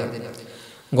হাদিয়া দিলাম।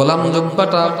 গোলাম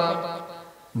জুব্বাটা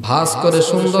ভাঁজ করে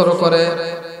সুন্দর করে,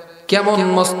 কেমন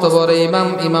মস্ত বড়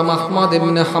ইমাম আহমদ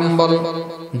ইবনে হাম্বল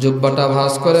জুব্বাটা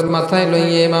ভাঁজ করে মাথায়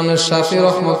লইয়ে ইমাম শাফি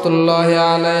রহমতুল্লাহ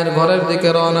আলাইহির ঘরের দিকে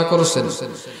রওনা করছেন।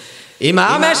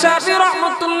 ইমাম শাফি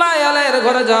রহমতুল্লাহ আলাইহির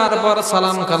ঘরে যাওয়ার পর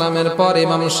সালাম কালামের পর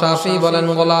ইমাম শাফি বলেন,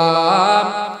 গোলাম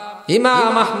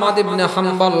ইমাম আহমদ ইবনে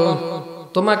হাম্বল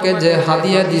তোমাকে যে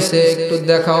হাদিয়া দিছে একটু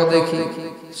দেখাও দেখি।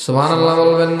 সুবহানাল্লাহ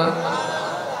বলবেন না?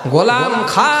 গোলাম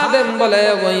খাদেম বলে,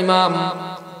 ও ইমাম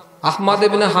আহমদ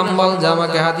ইবনে হাম্বল যে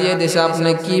আমাকে হাদিয়া দিছে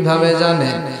আপনি কিভাবে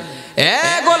জানেন? এ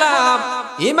গোলাম,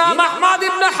 ইমাম আহমদ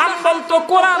ইবনে হাম্বল তো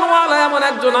কোরআন ওয়ালা এমন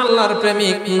একজন আল্লাহর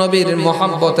প্রেমিক, নবীর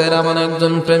মহব্বতের এমন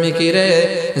একজন প্রেমিকই রে,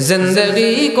 জিন্দেগি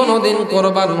কোনদিন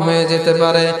কুরবান হয়ে যেতে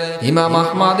পারে। ইমাম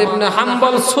আহমদ ইবনে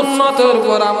হাম্বল সুন্নতের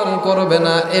উপর আমল করবে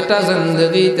না, এটা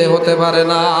জিন্দেগিতে হতে পারে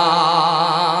না।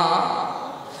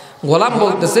 গোলাম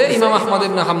বলতেছে ইমাম আহমদ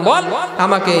ইবনে হাম্বল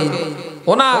আমাকে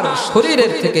ওনার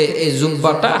শরীরের থেকে এই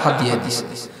জুব্বাটা হাতিয়ে দিছে,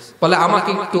 বলে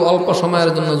আমাকে একটু অল্প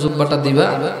সময়ের জন্য জুব্বাটা দিবা?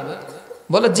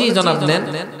 বলে জি জনাব নেন।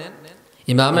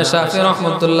 ইমাম শাফি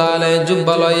রাহমাতুল্লাহ আলাইহি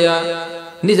জুব্বা লইয়া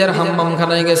নিজের হাম্মাম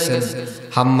খানায় গেছেন।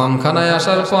 হাম্মাম খানায়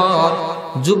আসার পর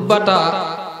জুব্বাটা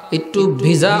একটু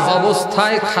ভিজা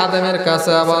অবস্থায় খাদেমের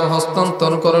কাছে আবার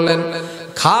হস্তান্তর করলেন।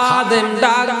 খাদেম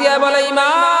ডাক দিয়া বলে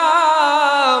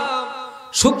ইমাম,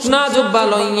 শুকনা জুব্বা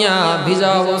লইয়া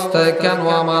ভিজা অবস্থায় কেন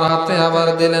আমার হাতে আবার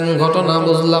দিলেন? ঘটনা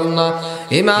বুঝলাম না।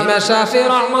 ইমাম শাফি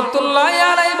রাহমাতুল্লাহ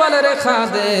আলাইহি বলে রে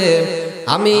খাদেম,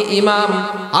 আমি ইমাম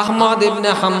আহমদ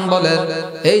ইবনে হাম্বলের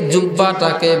এই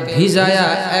জুব্বাটাকে ভিজায়া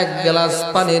এক গ্লাস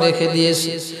পানি রেখে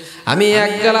দিয়েছি। আমি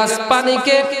এক গ্লাস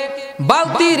পানিকে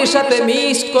বালতির সাথে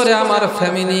মিক্স করে আমার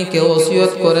ফ্যামিলিকে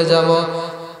ওসিয়ত করে যাব,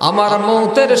 আমার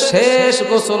মৌতের শেষ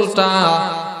গোসলটা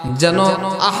যেন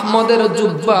আহমদের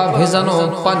জুব্বা ভেজানো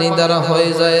পানি দ্বারা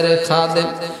হয়ে যায় রে খাদেম।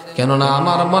 কেননা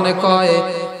আমার মনে কয়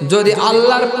যদি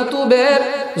আল্লাহর কুতুবের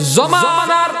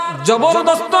জমানার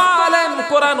জবরদস্ত আলেম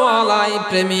কোরআন ওয়ালাই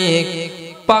প্রেমিক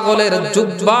পাগলের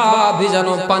জুব্বা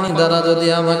ভিজানো পানি দ্বারা যদি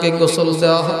আমাকে গোসল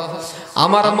দেওয়া হয়,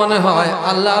 আমার মনে হয়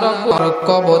আল্লাহ রাব্বুল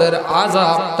কবরের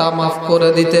আযাবটা মাফ করে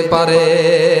দিতে পারে।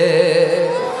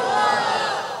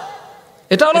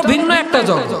 এটা হলো ভিন্ন একটা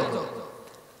জগৎ।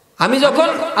 আমি যখন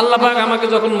আল্লাহ পাক আমাকে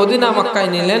যখন মদিনা মক্কায়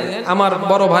নিলেন, আমার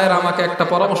বড় ভাইয়ের আমাকে একটা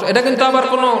পরামর্শ, এটা কিন্তু আবার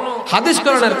কোনো হাদিস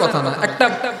কোরআনের কথা না, একটা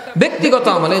ব্যক্তিগত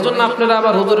আমল। এই জন্য আপনারা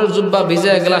আবার হুজুরের জুব্বা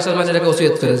ভিজে গ্লাসের পানি রেখে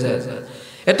ওসিয়ত করে যায়।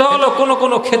 এটা হলো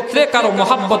কোনো ক্ষেত্রে কারো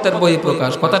মহাব্বতের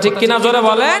বহিঃপ্রকাশ। কথা ঠিক কিনা জোরে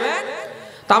বলেন?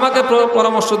 তা আমাকে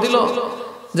পরামর্শ দিল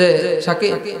যে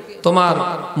শাকিব, তোমার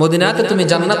মদিনাতে তুমি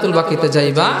জান্নাতুল বাকিতে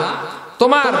যাইবা,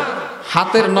 তোমার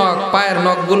হাতের নখ পায়ের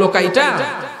নখগুলো কাইটা,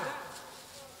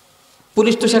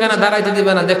 পুলিশ তো সেখানে দাঁড়াইতে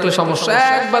দিবে না, দেখলে সমস্যা,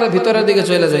 একবারে ভিতরের দিকে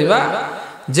চলে যাইবা,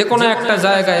 যে কোনো একটা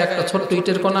জায়গায় একটা ছোট্ট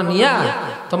ইটের কোনা নিয়া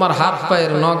তোমার হাত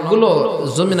পায়ের নখগুলো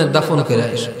জমিনে দাফন করে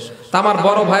আসো। তা আমার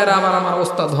বড় ভাইরা আমার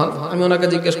ওস্তাদ হন, আমি ওনাকে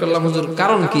জিজ্ঞেস করলাম হুজুর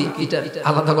কারণ কি? এটা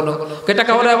আলাদা কোনো এটা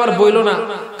কাউরে আবার বইলো না,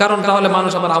 কারণ তাহলে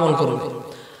মানুষ আবার আমল করবে।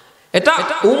 এটা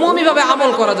উমুমি ভাবে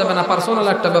আমল করা যাবে না, পার্সোনাল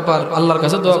একটা ব্যাপার। আল্লাহর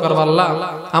কাছে দোয়া করব, আল্লাহ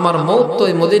আমার মওত তো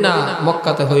এই মদিনা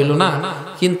মক্কাতে হইল না,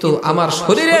 কিন্তু আমার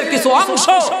শরীরের কিছু অংশ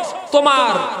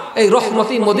তোমার এই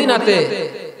রহমতি মদিনাতে,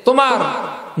 তোমার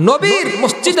নবীর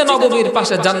মসজিদে নববীর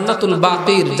পাশে জান্নাতুল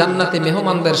বাকির জান্নাতি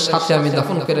মেহমানদের সাথে আমি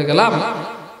দাফন করে গেলাম।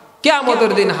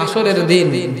 কিয়ামতের দিন, হাসরের দিন,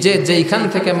 যে যেইখান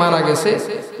থেকে মারা গেছে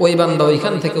ওই বান্দা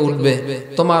ওইখান থেকে উঠবে।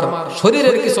 তোমার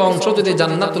শরীরের কিছু অংশ যদি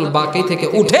জান্নাতুল বাকি থেকে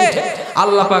উঠে,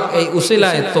 আল্লাহ পাক এই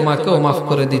উসিলায় তোমাকেও মাফ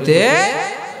করে দিতে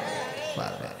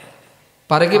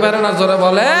পারে কি পারে না? জোরে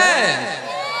বলে।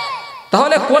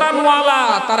 তাহলে কোরআন ওয়ালা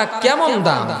তারা কেমন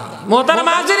দাম মুহতারাম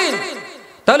হাজিরিন।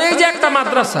 তাহলে এই যে একটা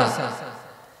মাদ্রাসা,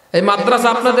 এই মাদ্রাসা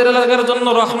আপনাদের এলাকার জন্য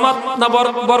রহমত না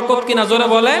বরকত কিনা? জোরে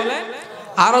বলে,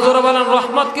 আরো জোরে বলেন,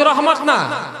 রহমত কি রহমত না?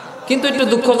 কিন্তু একটু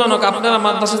দুঃখজনক, আপনারা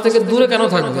মাদ্রাসা থেকে দূরে কেন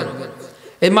থাকবেন?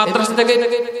 এই মাদ্রাসা থেকে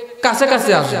কাছে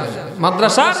কাছে আসেন,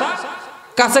 মাদ্রাসা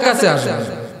কাছে কাছে আসেন।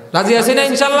 রাজি আছি না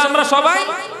ইনশাআল্লাহ আমরা সবাই?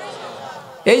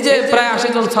 এই যে প্রায় 80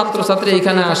 জন ছাত্র ছাত্রী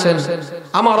এখানে আসেন,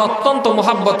 আমার অত্যন্ত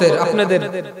মহাব্বতের আপনাদের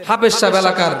হাফেজ সাহেব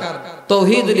এলাকার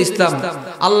তৌহিদুল ইসলাম,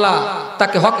 আল্লাহ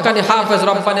তাকে হক্কানি হাফেজ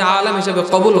রব্বানি আলেম হিসেবে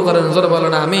কবুল করেন। জোরে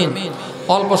বলেন আমিন।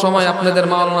 অল্প সময় আপনাদের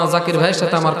মাওলানা জাকির ভাইয়ের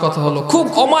সাথে আমার কথা হলো, খুব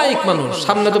অমায়িক মানুষ,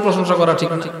 সামনে তো প্রশংসা করা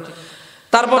ঠিক না,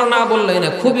 তারপর না বললেই না,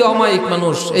 খুবই অমায়িক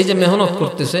মানুষ। এই যে মেহনত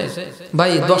করতেছে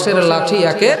ভাই, 10-এর লাঠি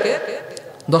একের,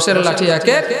 10-এর লাঠি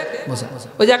একের।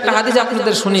 ওই যে একটা হাদিস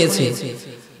আপনাদের শুনিয়েছি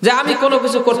যে আমি কোনো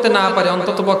কিছু করতে না পারি,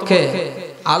 অন্তত পক্ষে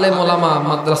আলেম ওলামা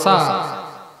মাদ্রাসা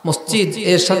মসজিদ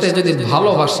এর সাথে যদি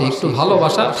ভালোবাসি, একটু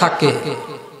ভালোবাসা থাকে,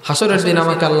 হাসরের দিন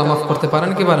আমাকে আল্লাহ মাফ করতে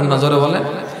পারেন কি পারেন না? জোরে বলেন,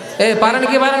 পারেন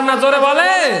কি পারেন না? জোরে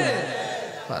বলেন।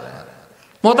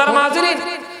 মুহতারাম হাজিরিন,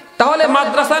 তাহলে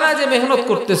মাদ্রাসারা যে মেহনত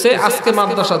করতেছে, আজকে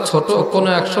মাদ্রাসা ছোট, কোন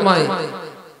এক সময়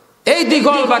এই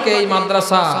দিগল বাকে এই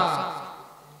মাদ্রাসা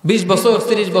 20 বছর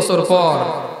 30 বছর পর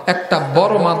একটা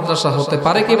বড় মাদ্রাসা হতে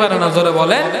পারে কি পারে না? জোরে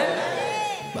বলেন।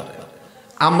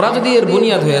 আমরা যদি এর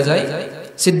বুনিয়াদ হয়ে যায়,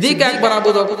 সিদ্দিক আকবর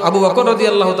আবু বকর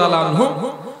রাদিয়াল্লাহু তাআলা আনহু,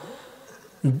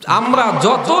 আমরা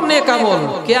যত নেক আমল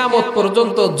কিয়ামত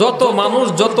পর্যন্ত, যত মানুষ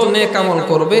যত নেক আমল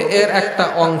করবে, এর একটা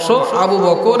অংশ আবু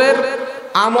বকরের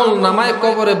আমল নামায়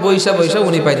কবরে বৈশা বৈশা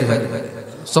উনি পাইতে থাকবে।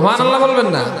 সুবহানাল্লাহ বলবেন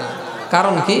না?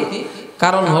 কারণ কি?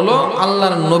 কারণ হলো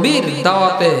আল্লাহর নবীর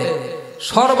দাওয়াতে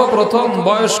সর্বপ্রথম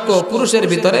বয়স্ক পুরুষের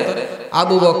ভিতরে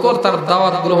আবু বকর তার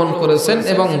দাওয়াত গ্রহণ করেছেন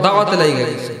এবং দাওয়াতে লেগে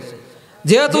গেছেন।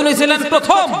 যেহেতু উনি ছিলেন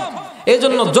প্রথম, এই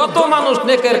জন্য যত মানুষ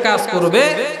নেকের কাজ করবে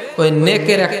ওই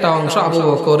নেকের একটা অংশ আবু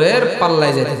বকরের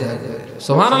পাল্লায় যেতে থাকবে।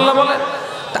 সুবহানাল্লাহ বলে।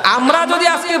 আমরা যদি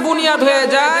আজকে বুনিয়াদ হয়ে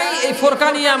যাই এই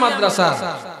ফোরকানিয়া মাদ্রাসা,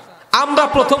 আমরা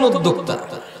প্রথম উদ্যোক্তা।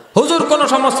 হুজুর কোনো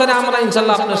সমস্যা নেই, আমরা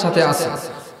ইনশাআল্লাহ আপনার সাথে আছি।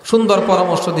 সুন্দর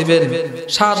পরামর্শ দিবেন,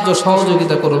 সাহায্য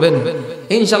সহযোগিতা করবেন।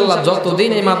 ইনশাআল্লাহ যতদিন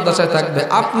এই মাদ্রাসায় থাকবে,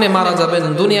 আপনি মারা যাবেন,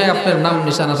 দুনিয়ায় আপনার নাম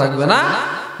নিশানা থাকবে না।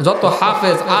 যত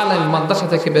হাফেজ আলেম মাদ্রাসা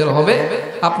থেকে বের হবে,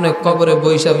 আপনি কবরে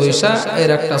বৈশা বৈশা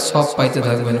এর একটা সব পাইতে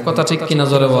থাকবেন। কথা ঠিক কিনা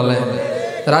জোরে বলেন?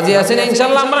 রাজি আছেন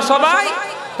ইনশাআল্লাহ আমরা সবাই?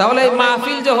 তাহলে এই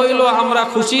মাহফিল যে হইল, আমরা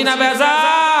খুশি না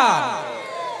বেজার?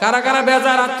 কারা কারা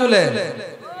বেজার হাত তুলেন?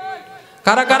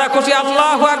 কারা কারা খুশি?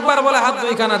 আল্লাহু আকবার বলে হাত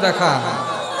দুইখানা দেখা,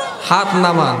 হাত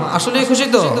নামান। আসলেই খুশি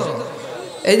তো?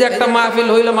 এই যে একটা মাহফিল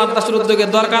হইল মাদ্রাসার উদ্যোগে,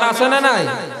 দরকার আছে না নাই?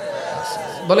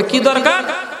 বলে কি দরকার?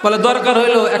 বলে দরকার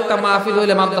হইল একটা মাহফিল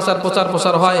হইলে মাদ্রাসার প্রচার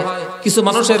প্রসার হয়, কিছু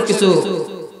মানুষের কিছু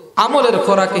আমলের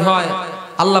খোরাকি হয়।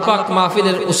 আল্লাহ পাক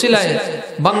মাহফিলের উসিলায়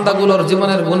বান্দাগুলোর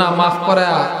জীবনের গুনাহ মাফ করে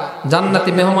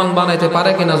জান্নাতি মেহমান বানাইতে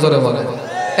পারে কিনা জোরে বলে?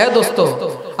 এ দোস্ত,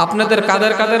 আপনাদের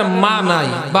কাদের কাদের মা নাই,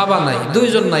 বাবা নাই,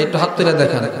 দুইজন নাই, একটু হাত তুলে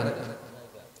দেখান।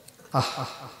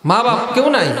 মা বাপ কেউ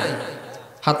নাই?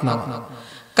 হাত না।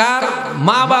 কার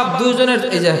মা বাপ দুইজনের?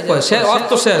 এই যে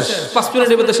অর্থ শেষ, 5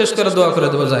 মিনিটের ভিতরে শেষ করে দোয়া করে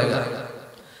দেবো জায়গা।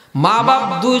 মা বাপ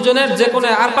দুইজনের যে কোনো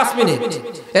আর 5 মিনিট,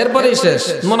 এরপরেই শেষ,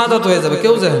 মোনাজাত হয়ে যাবে,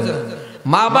 কেউ যায় না।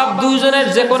 মা বাপ দুইজনের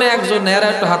যে কোনো একজন, এরা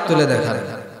একটু হাত তুলে দেখান।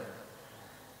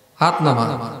 হাত নামা।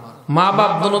 মা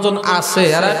বাপ দুজন আছে,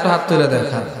 এরা একটু হাত তুলে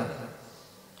দেখান।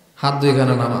 হাত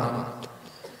দুইখানে নামা।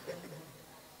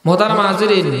 মোহতারাম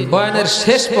হাজিরিন, বয়ানের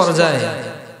শেষ পর্যায়ে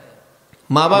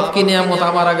মা বাপ কি নিয়ামত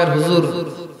আমার আগের হুজুর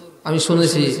আমি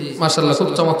শুনেছি, মাশাআল্লাহ খুব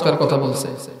চমৎকার কথা বলছে।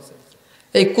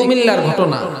 এই কুমিল্লার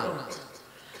ঘটনা।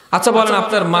 আচ্ছা বলেন,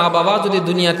 আপনার মা বাবা যদি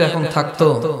দুনিয়াতে এখন থাকতো,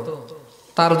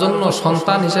 তার জন্য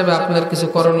সন্তান হিসেবে আপনার কিছু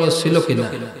করণীয় ছিল কিনা?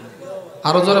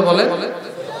 আরো জোরে বলে।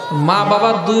 মা বাবা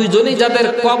দুইজনই যাদের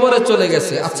কবরে চলে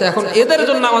গেছে, আচ্ছা এখন এদের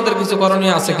জন্য আমাদের কিছু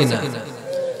করণীয় আছে কিনা?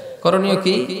 করণীয়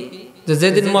কি? যে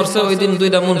যেদিন মরছে ওই দিন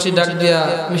 2টা মুন্সি ডাক দিয়া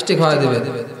মিষ্টি খাওয়া দেবে।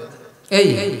 এই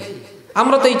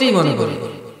আমরা তো এইটাই মনে করি।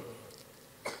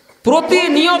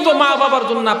 প্রতিনিয়ত মা বাবার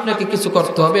জন্য আপনাকে কিছু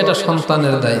করতে হবে, এটা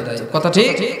সন্তানের দায়িত্ব। কথা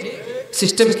ঠিক?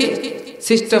 সিস্টেম কি?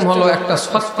 সিস্টেম হলো একটা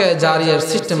সৎকা জারিয়ার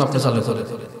সিস্টেম আপনি চালু করে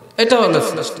দেবেন। এটা হলো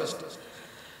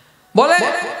বলে।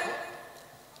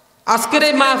 আজকের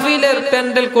এই মাহফিলের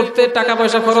প্যান্ডেল করতে টাকা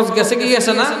পয়সা খরচ গেছে কি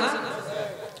গেছে না?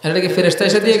 এটা কি ফেরেশতা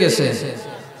এসে দিয়ে গেছে?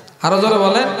 আরো জোরে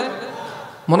বলেন।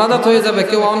 মোনাজাত হয়ে যাবে,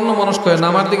 কেউ অন্য মনস্ক হয়ে না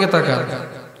আমার দিকে তাকান।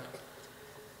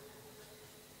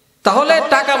 তাহলে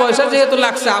টাকা পয়সা যেহেতু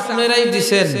লাগছে, আপনারাই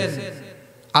দিছেন,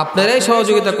 আপনারাই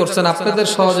সহযোগিতা করছেন, আপনাদের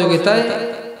সহযোগিতায়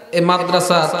এই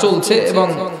মাদ্রাসা চলছে এবং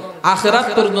আখিরাত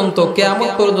পর্যন্ত,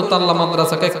 কিয়ামত পর্যন্ত আল্লাহ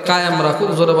মাদ্রাসাকে কায়েম রাখুক।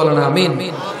 জোরে বলেন আমিন।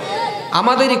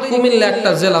 আমাদের এই কুমিল্লা একটা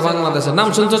জেলা বাংলাদেশের, নাম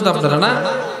শুনছেন তো আপনারা না?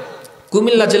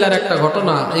 কুমিল্লা জেলার একটা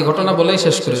ঘটনা, এই ঘটনা বলেই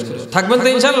শেষ করে দেব। থাকবেন তো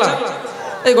ইনশাআল্লাহ?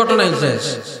 এই ঘটনাই শেষ।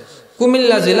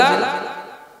 কুমিল্লা জেলা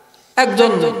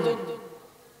একজন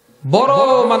বড়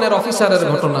মানের অফিসারের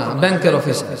ঘটনা, ব্যাংকের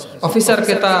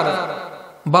অফিসারকে তার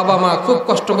বাবা মা খুব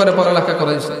কষ্ট করে পড়ালেখা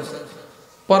করাইছে।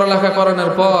 পড়ালেখা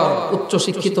করানোর পর উচ্চ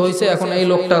শিক্ষিত হয়েছে। এখন এই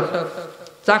লোকটার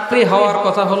চাকরি হওয়ার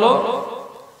কথা হলো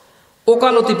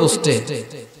ওকালতি পোস্টে,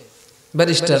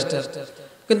 ব্যারিস্টার,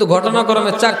 কিন্তু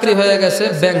ঘটনাক্রমে চাকরি হয়ে গেছে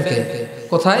ব্যাংকে।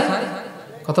 কোথায়?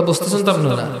 কথা বুঝতেছেন তো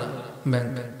আপনারা?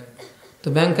 ব্যাংক। তো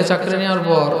ব্যাংকে চাকরি নেওয়ার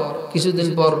পর কিছুদিন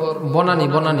পর বনানী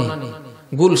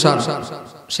গুলশান,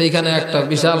 সেইখানে একটা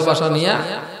বিশাল বাসা নিয়ে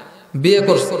বিয়ে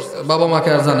করছে। বাবা মাকে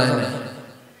আর জানায় না,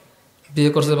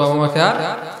 বিয়ে করছে বাবা মাকে আর।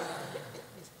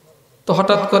 তো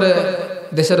হঠাৎ করে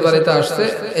দেশের বাড়িতে আসছে।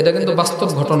 এটা কিন্তু বাস্তব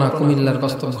ঘটনা, কুমিল্লার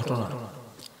বাস্তব ঘটনা।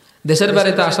 দেশের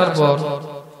বাড়িতে আসার পর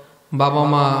বাবা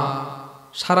মা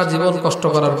সারা জীবন কষ্ট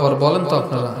করার পর, বলেন তো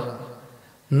আপনারা,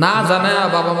 না জানে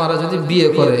বাবা মারা যদি বিয়ে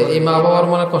করে, এই মা বাবার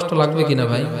মনে কষ্ট লাগবে কিনা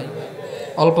ভাই?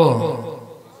 অল্প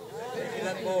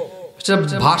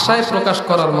ভাষায় প্রকাশ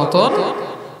করার মতন।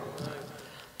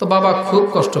 তো বাবা খুব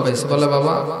কষ্ট পাইছে। বলে,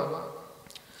 বাবা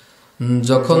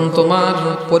যখন তোমার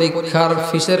পরীক্ষার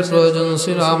ফিসের প্রয়োজন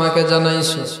ছিল আমাকে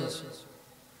জানাইছো।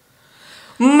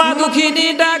 মা দুঃখিনী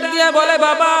ডাক দিয়া বলে,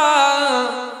 বাবা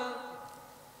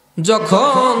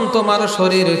যখন তোমার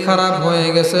শরীর খারাপ হয়ে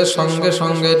গেছে সঙ্গে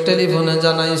সঙ্গে টেলিফোনে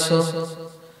জানাইছো।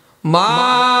 মা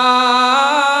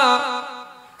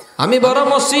আমি বড়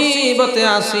মুসিবতে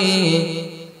আছি,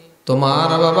 তোমার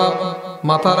বাবা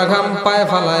মাথার ঘাম পায়ে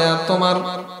ফালায়া তোমার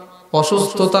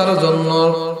অসুস্থতার জন্য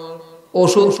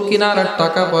ওষুধ কেনার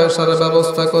টাকা পয়সার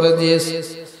ব্যবস্থা করে দিয়েছি,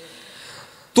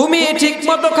 তুমি ঠিক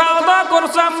মতো খাওয়া দাওয়া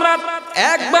করছো, আমরা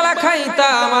এক বেলা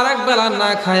খাইতাম আর এক বেলা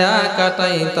না খায়া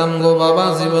কাটাইতাম গো বাবা,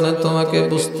 জীবনে তোমাকে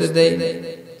বুঝতে দেই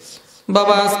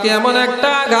বাবা। আজকে এমন একটা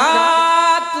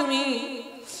আঘাত তুমি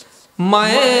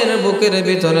মায়ের বুকের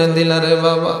ভিতরে দিলা রে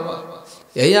বাবা,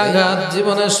 এই আঘাত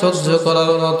জীবনে সহ্য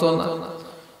করার মতো না।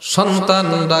 সন্তান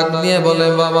ডাক দিয়ে বলে,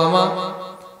 বাবা মা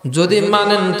যদি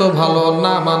মানেন তো ভালো,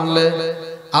 না মানলে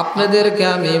আপনাদেরকে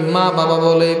আমি মা বাবা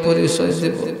বলে পরিচয়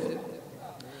দেব।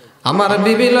 আমার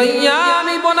বিবি লইয়া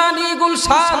আমি বনানী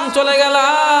গুলশান চলে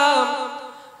গেলাম,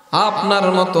 আপনার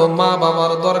মতো মা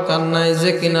বাবার দরকার নাই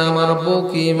যে কিনা আমার বউ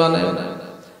কি মানে না।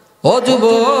 ও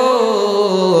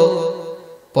যুবক,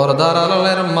 পর্দার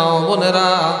আড়ালের মা বোনেরা,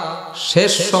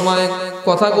 শেষ সময়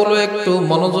কথাগুলো একটু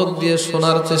মনোযোগ দিয়ে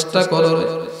শোনার চেষ্টা করো রে।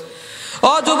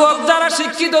 ও যুবক, যারা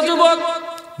শিক্ষিত যুবক,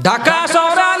 ঢাকা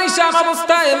শহরে আলিশান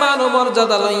অবস্থায় মান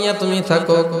মর্যাদা লইয়া তুমি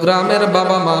থাকো, গ্রামের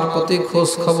বাবা মার প্রতি খোঁজ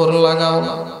খবর লাগাও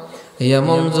না।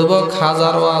 এমন যুবক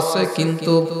হাজারো আছে,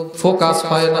 কিন্তু ফোকাস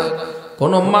হয় না।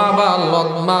 কোন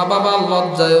মা বাবা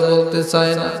লজ্জায় বলতে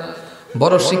চায় না,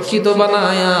 বড় শিক্ষিত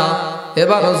বানায়া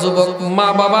এবার যুবক মা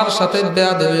বাবার সাথে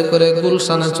বেয়াদবি করে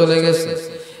গুলশানে চলে গেছে।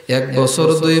 1 বছর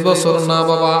 2 বছর না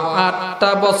বাবা,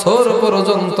 8টা বছর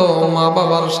পর্যন্ত মা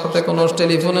বাবার সাথে কোনো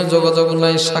টেলিফোনে যোগাযোগ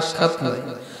নাই, সাক্ষাৎ নাই।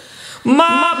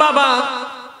 মা বাবা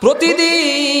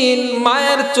প্রতিদিন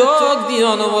মায়ের চোখ দিয়ে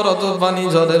অনবরত পানি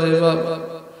ঝরে রে বাবা,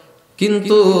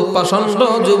 কিন্তু পাষণ্ড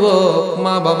যুবক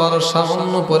মা বাবার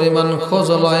সামান্য পরিমাণ খোঁজ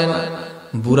লয় না।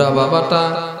 বুড়া বাবাটা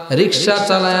রিক্সা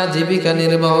চালায়া জীবিকা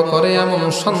নির্বাহ করে, এমন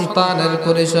সন্তানের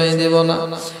পরিচয় দেব না।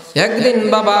 একদিন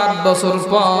বাবা 8 বছর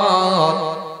পর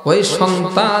ওই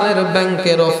সন্তানের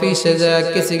ব্যাংকের অফিসে যায়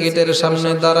কেসি গেটের সামনে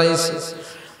দাঁড়াইছে,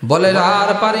 বলে আর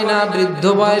পারি না, বৃদ্ধ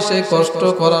বয়সে কষ্ট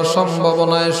করা সম্ভব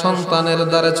নয়, সন্তানের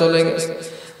দ্বারে চলে গেছে।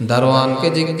 দারোয়ানকে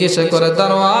জিজ্ঞেস করে,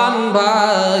 দারোয়ান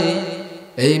ভাই,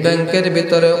 এই ব্যাংকের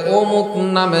ভিতরে অমুক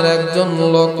নামের একজন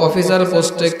লোক অফিসার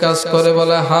পোস্টে কাজ করে?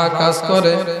 বলে হ্যাঁ কাজ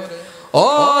করে। ও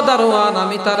দারোয়ান,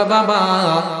 আমি তার বাবা,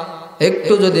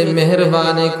 একটু যদি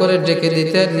মেহেরবানি করে ডেকে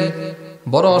দিতেন,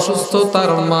 বড় অসুস্থ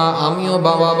তার মা, আমিও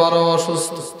বাবা বড়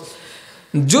অসুস্থ।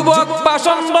 যুবক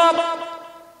পাষণ্ড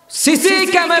সিসি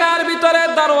ক্যামেরার ভিতরে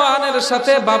দারোয়ানের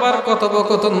সাথে বাবার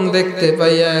কথোপকথন দেখতে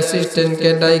পাইয়া অ্যাসিস্ট্যান্টকে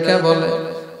ডাইকা বলে,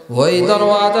 ওই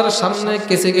দরওয়াজার সামনে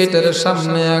কেসি গেটের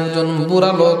সামনে একজন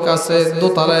বুড়া লোক আছে,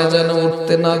 দোতলায় যেন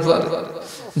উঠতে না পারে,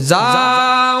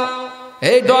 যাও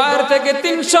এই ডয়ার থেকে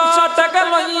 300 টাকা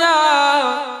লইয়া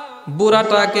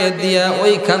বুড়াটাকে দিয়া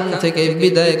ওইখান থেকে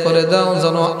বিদায় করে দাও,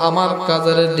 যেন আমার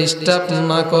কাজের ডিস্টার্ব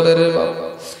না করে রে বাবা।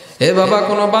 এ বাবা,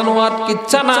 কোনো বানোয়াট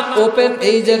কিচ্ছা না, ওপেন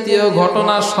এই জাতীয়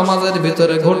ঘটনা সমাজের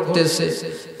ভিতরে ঘটতেছে,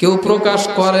 কেউ প্রকাশ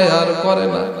করে আর করে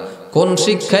না। কোন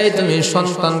শিক্ষায় তুমি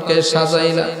সন্তানকে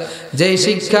সাজাইলা? যেই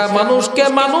শিক্ষা মানুষকে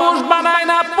মানুষ বানায়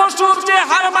না, পশুর যে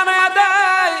হার বানায়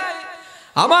দেয়।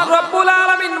 আমার রব্বুল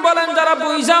আলামিন বলেন, যারা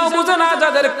বুঝাও বুঝে না,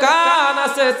 যাদের কান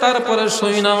আছে তারপরে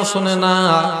শুনাও শুনে না,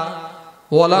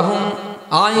 ওয়ালাহুম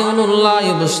আয়ুনুল লা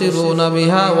ইবসিরুনা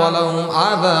বিহা ওয়ালাহুম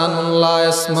আযানুল লা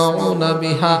ইয়াসমাউনা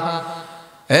বিহা।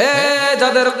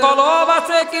 যাদের কলব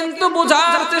আছে কিন্তু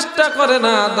বুঝার চেষ্টা করে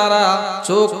না, তারা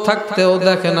চোখ থাকতেও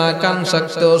দেখে না, কান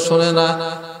থাকতেও শোনে না।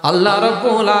 আল্লাহ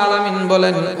রাব্বুল আলামিন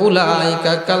বলেন,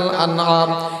 উলাইকা কাল আনআম,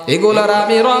 এগুলার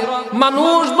আমি রব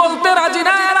মানুষ বলতে রাজি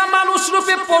না, এরা মানুষ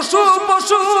রূপে পশু।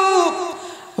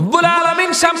 রব্বুল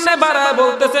আলামিন সামনে বাড়ায়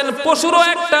বলতেছেন, পশুরও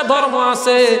একটা ধর্ম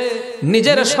আছে,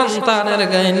 নিজের সন্তানের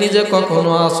গায়ে নিজে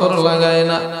কখনো আসর লাগায়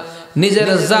না, নিজের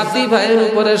জাতি ভাইয়ের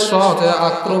উপরে সহজে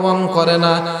আক্রমণ করে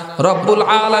না। রব্বুল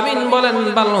আলামিন বলেন,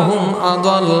 বালহুম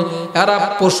আদল, এরা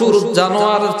পশুর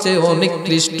জানোয়ার চেয়ে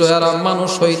নিকৃষ্ট, এরা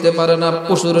মানুষ হইতে পারে না,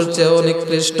 পশুর চেয়ে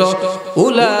নিকৃষ্ট।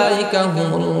 উলাইকা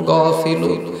হুমুল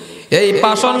গাফিলুন, এই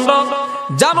পাষণ্ড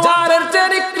জানোয়ারের চেয়ে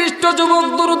নিকৃষ্ট যুবক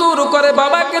দূর দূর করে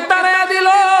বাবাকে তাড়িয়ে দিল,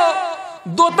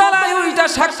 দোতলায় ওইটা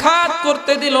সাক্ষাৎ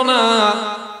করতে দিল না।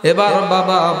 এবার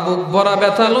বাবা বুক ভরা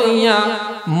ব্যথা লইয়া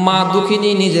মা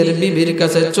দুঃখিনী নিজের বিবির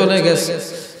কাছে চলে গেছে।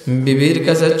 বিবির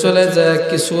কাছে চলে যায়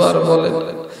কিছু আর বলে,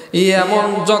 এমন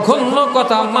জঘন্য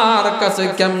কথা মার কাছে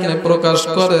কেমনে প্রকাশ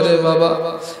করে রে বাবা?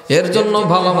 এর জন্য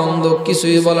ভালো মন্দ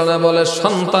কিছুই বলে না, বলে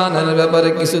সন্তানের ব্যাপারে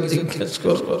কিছু জিজ্ঞেস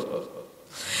করব।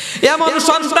 এমন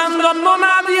সন্তান জন্ম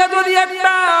না দিয়ে যদি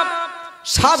একটা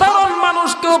সাধারণ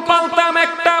মানুষকেও পালতাম,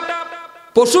 একটা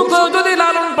পশুকেও যদি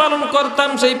লালন পালন করতাম,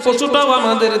 সেই পশুটাও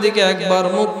আমাদের দিকে একবার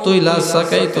মুখ তুইলা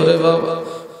সাকাই তোরে বাবা।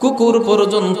 কুকুর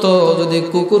পর্যন্ত যদি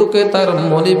কুকুরকে তার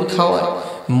মনিব খাওয়ায়,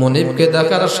 মনিবকে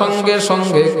দেখার সঙ্গে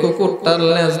সঙ্গে কুকুরটার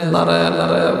লেজ নাড়ায়া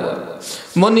নাড়ায়া,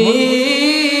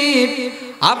 মনিব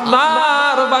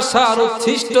আপনার বাসার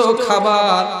উচ্ছিষ্ট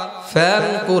খাবার ফ্যান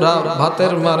কুড়া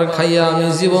ভাতের মার খাইয়া আমি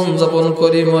জীবন যাপন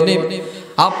করি মনিব,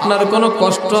 আপনার কোনো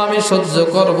কষ্ট আমি সহ্য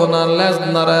করব না। লেজ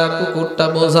নাড়ায়া কুকুরটা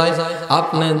বোঝায়,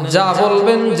 আপনি যা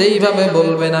বলবেন যেইভাবে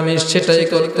বলবেন আমি সেটাই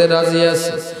করতে রাজি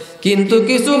আছি। কিন্তু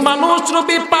কিছু মানুষ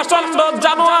রূপী পাষণ্ড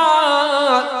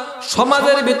জানোয়ার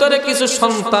সমাজের ভিতরে কিছু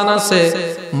সন্তান আছে,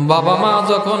 বাবা মা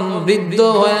যখন বৃদ্ধ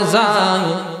হয়ে যায়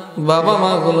বাবা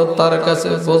মা গুলো তার কাছে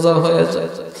বোঝা হয়ে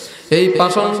যায়। এই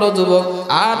পাষণ্ড যুবক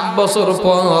 8 বছর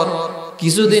পর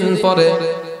কিছুদিন পরে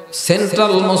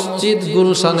সেন্ট্রাল মসজিদ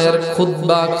গুলশানের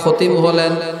খুতবা খতিব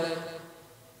হলেন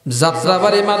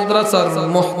যাত্রাবাড়ি মাদ্রাসার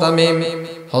মুহতামিম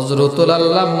হযরতুল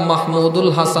আল্লামা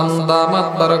মাহমুদুল হাসান দামাত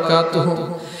বারাকাতুহু।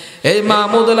 এই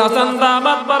মাহমুদুল হাসান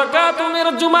দামাত বারাকাতুহুর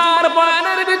জুমার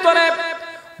বয়ানের ভিতরে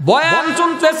বয়ান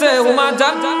শুনতেছে, উমা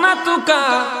জান্নাতুকা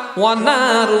ওয়া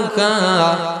নারুকা,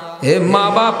 হে মা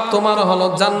বাপ তোমার হলো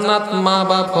জান্নাত, মা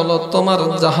বাপ হলো তোমার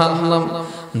জাহান্নাম।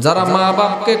 যারা মা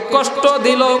বাপকে কষ্ট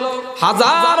দিল,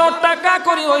 হাজারো টাকা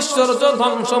করে ঐশ্বর্য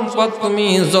ধন সম্পদ তুমি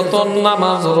যত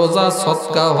নামাজ রোজা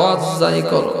সদকা হজ যাই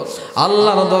করো,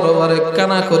 আল্লাহর দরবারে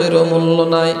কানা করের মূল্য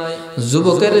নাই।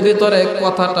 যুবকের ভিতরে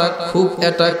কথাটা খুব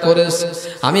অ্যাটাক করেছে।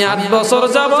 আমি 8 বছর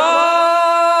যাব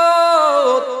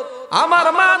আমার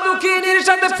মা দুঃখিনীর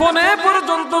সাথে ফোনে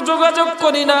পর্যন্ত যোগাযোগ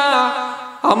করি না,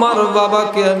 আমার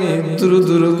বাবাকে আমি দূর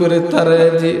দূর করে তাড়িয়ে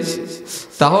দিয়েছি।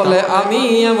 তাহলে আমি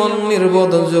এমন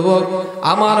নির্বোধ যুবক,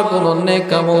 আমার কোন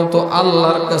নেক আমল তো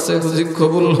আল্লাহর কাছে বুঝি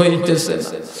কবুল হইতেছে না।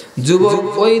 যুবক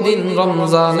ওই দিন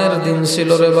রমজানের দিন ছিল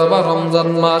রে বাবা, রমজান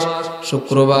মাস,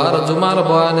 শুক্রবার জুমার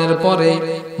বয়ানের পরে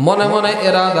মনে মনে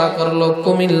ইরাদা করলো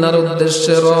কুমিল্লার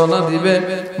উদ্দেশ্যে রওনা দিবে,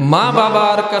 মা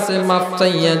বাবার কাছে মাফ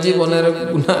চাইয়া জীবনের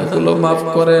গুনাহগুলো মাফ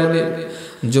করে নিবে।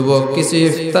 যুবক কিছু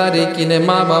ইফতারি কিনে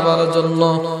মা বাবার জন্য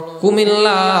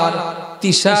কুমিল্লার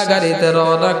তিশা গাড়িতে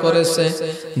রওনা করেছে।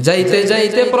 যাইতে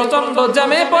যাইতে প্রচন্ড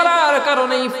জ্যামে পড়ার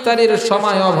কারণে ইফতারির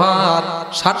সময় অভাব,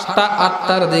 7টা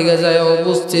 8টার দিকে যায়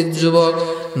উপস্থিত যুবক।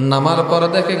 নামার পর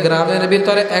দেখে গ্রামের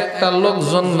ভিতরে একটা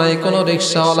লোকজন নাই, কোনো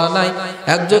রিক্সাওয়ালা নাই।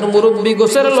 একজন মুরব্বী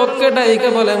গোছের লোককে ডাইকে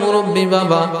বলে, মুরব্বী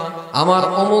বাবা আমার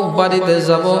অমুক বাড়িতে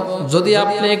যাব, যদি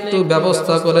আপনি একটু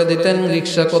ব্যবস্থা করে দিতেন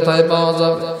রিক্সা কোথায় পাওয়া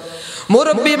যাবে।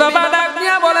 মুরব্বী বাবা ডাক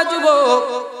দিয়া বলে, যুবক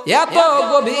এত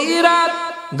গভীর রাত,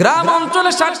 গ্রাম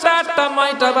অঞ্চলে 7টা 8টা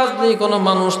 9টা বাজলেই কোনো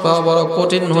মানুষ পাওয়া বড়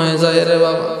কঠিন হয়ে যায় রে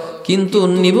বাবা। কিন্তু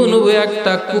নিবু নিবু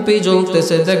একটা কুপি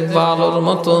জ্বলতেছে দেখবা আলোর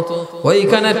মতো,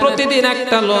 ওইখানে প্রতিদিন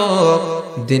একটা লোক,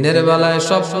 দিনের বেলায়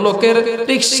সব লোকের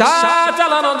রিক্সা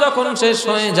চালানো যখন শেষ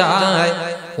হয়ে যায়,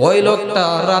 ওই লোকটা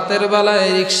রাতের বেলায়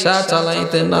রিক্সা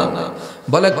চালাইতে না।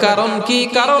 বলে কারণ কি?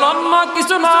 কারণ অন্য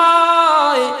কিছু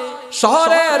নয়,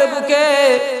 শহরের বুকে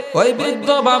ওই বৃদ্ধ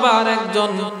বাবার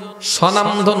একজন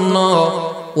স্বনামধন্য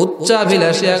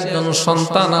উচ্চাভিলাষী একজন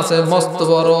সন্তান আছে, মস্ত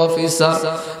বড় অফিসার।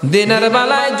 দিনের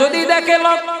বেলায় যদি দেখে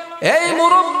লোক এই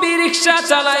মুরব্বী রিক্সা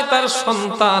চালায়, তার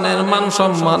সন্তানের মান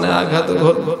সম্মানে আঘাত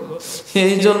ঘটবে।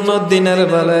 এই জন্য দিনের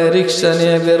বেলায় রিক্সা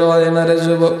নিয়ে বের হয় না রে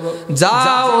যুবক।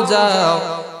 যাও যাও,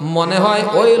 মনে হয়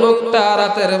ওই লোকটা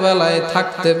রাতের বেলায়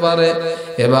থাকতে পারে।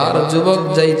 এবার যুবক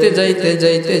যাইতে যাইতে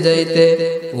যাইতে যাইতে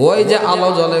ওই যে আলো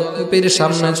জ্বলে কুপির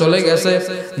সামনে চলে গেছে,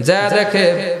 যা দেখে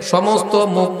সমস্ত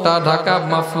মুখটা ঢাকা,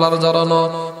 মাফলার জড়ানো,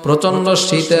 প্রচন্ড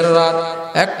শীতের রাত,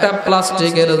 একটা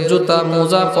প্লাস্টিকের জুতা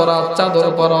মোজা পরা, চাদর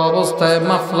পরা অবস্থায়,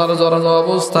 মাফলার জড়ানো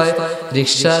অবস্থায়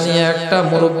রিক্সা নিয়ে একটা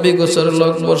মুরব্বী গোছের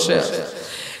লোক বসে আছে।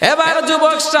 এবার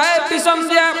যুবক সাহেব পিছন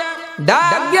দিয়া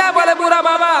ডাক দিয়া বলে, বুড়া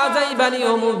বাবা যাইবানি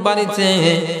অমুক বাড়িতে।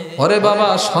 ওরে বাবা,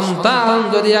 সন্তান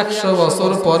যদি 100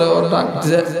 বছর পরেও ডাক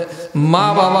দেয়, মা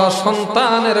বাবা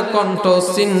সন্তানের কণ্ঠ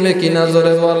চিনবে কিনা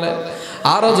জোরে বলে,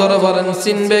 আরো জোরে বলেন,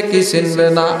 চিনবে কি চিনবে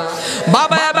না?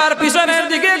 বাবা এবার পিছনের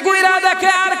দিকে ঘুরে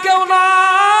দেখে আর কেউ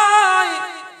নয়,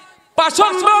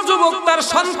 পাষণ্ড যুবক তার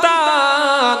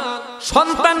সন্তান।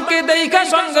 সন্তানকে দেখা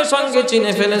সঙ্গে সঙ্গে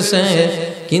চিনে ফেলেছে,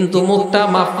 কিন্তু মুখটা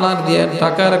মাফলার দিয়ে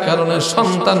ঢাকার কারণে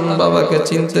সন্তান বাবাকে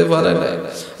চিনতে পারে না।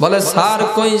 বলে, স্যার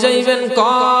কই যাইবেন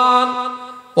কোন?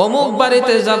 অমুক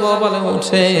বাড়িতে যাব। বলে,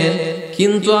 উঠেন,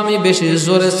 কিন্তু আমি বেশি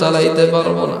জোরে চালাইতে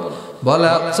পারবো না। বলে,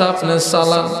 আচ্ছা আপনি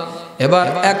চালান। এবার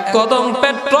এক কদম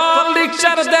পেট্রোল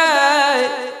রিক্সার দেয়,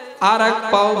 আর এক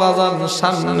পাও বাজান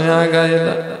সামনে আগায়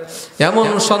না। এমন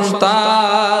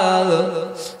সন্তান,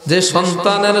 যে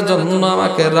সন্তানের জন্য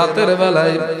আমাকে রাতের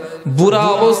বেলায় বুড়া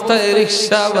অবস্থায়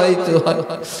রিক্সা বাইতে হয়,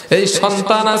 এই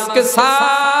সন্তান আজকে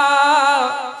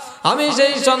আমি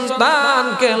সেই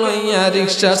সন্তানকে লইয়া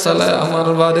রিক্সা চালাই আমার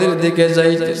বাড়ির দিকে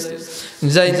যাইতেছি।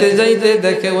 যাইতে যাইতে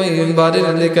দেখে ওই বাড়ির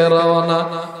দিকে রওনা।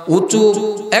 উঁচু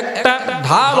একটা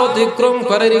ঢাল অতিক্রম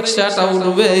করে রিকশাটা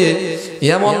উঠবে,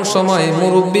 এমন সময়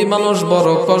মুরব্বী মানুষ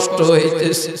বড় কষ্ট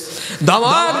হইতেছে।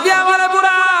 ধমক দিয়ে আমার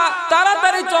বুড়া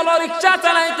তাড়াতাড়ি চলো, রিকশা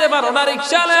চালাইতে পারো না,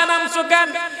 রিকশা লয়ে নামছো কেন?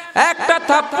 একটা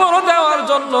থাপ্পড় দেওয়ার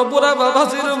জন্য বুড়া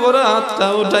বাবাজির উপরে হাতটা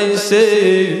উঠাইছে।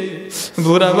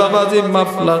 বুড়া বাবাজি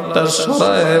মাফলারটা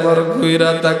সরায় এবার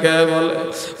ঘুইরা তাকে বলে,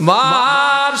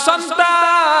 মার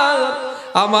সন্তান,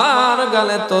 আমার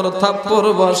গালে তোর থাপ্পড়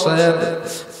বসায়,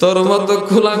 তোর মতো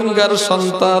কুলাঙ্গার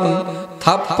সন্তান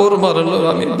থাপ্পড় মারলো,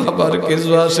 আমি বাবার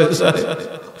কিছু আসে যায়।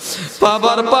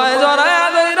 বাবার পায়ে জড়ায়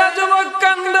ধইরা যুবক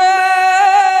কান্দে,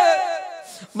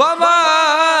 বাবা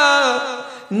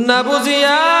না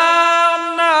বুঝিয়া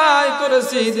অন্যায়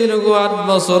করেছি, দীর্ঘ 8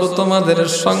 বছর তোমাদের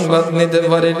সংবাদ নিতে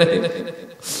পারি নাই,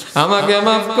 আমাকে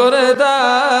মাফ করে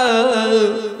দাও,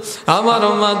 আমার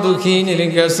মা দুঃখিনীর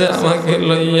কাছে আমাকে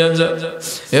লইয়া যা।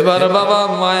 এবার বাবা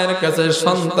মায়ের কাছে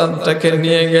সন্তানটাকে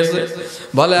নিয়ে গেছে,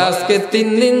 বলে আজকে 3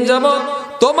 দিন যাবত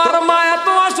তোমার মা এত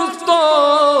অসুস্থ,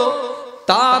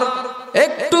 তার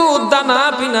একটু দানা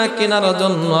পিনা কেনার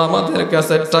জন্য আমাদের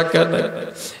কাছে টাকা নেই,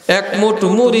 1 মুঠ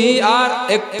মুড়ি আর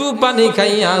একটু পানি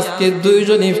খাই আজকে 2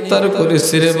 জন ইফতার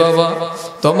করেছি রে বাবা,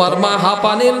 তোমার মা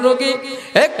হাঁপানির রোগী,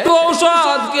 একটু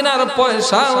ঔষধ কেনার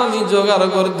পয়সা আমি জোগাড়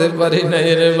করতে পারি নাই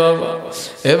রে বাবা।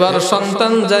 এবার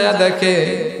সন্তান যায়া দেখে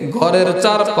ঘরের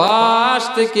চারপাশ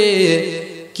থেকে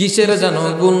কিসের যেন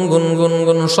গুনগুন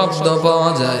গুনগুন শব্দ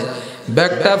পাওয়া যায়।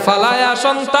 ব্যাগটা ফালায়া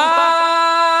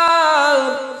সন্তান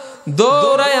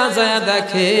দৌড়ায়া যায়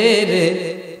দেখে রে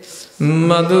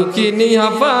মাদুকিনী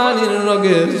হাঁপানির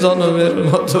রোগে জনমের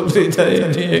মতো বিদায়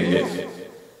নিয়ে গেছে।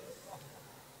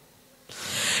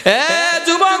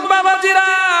 যুবক বাবাজিরা,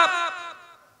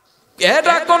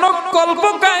 এটা কোন কল্প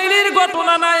কাহিনীর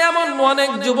ঘটনা না। এমন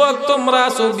অনেক যুবক তোমরা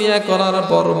আছো বিয়ে করার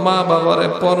পর মা বাবারে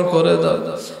পর করে দাও,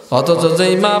 অথচ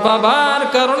যেই মা বাবার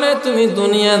কারণে তুমি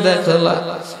দুনিয়া দেখলা,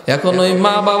 এখন ওই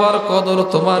মা বাবার কদর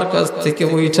তোমার কাছ থেকে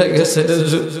উঠে গেছে।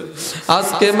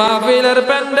 আজকে মাহফিলের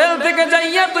প্যান্ডেল থেকে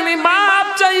যাইয়া তুমি মাপ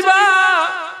চাইবা,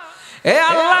 এ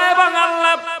আল্লাহ এবং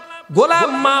আল্লাহ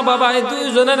গোলাম মা বাবা 2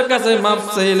 জনের কাছে মাপ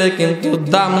চাইলে কিন্তু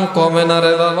দাম কমে না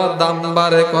রে বাবা, দাম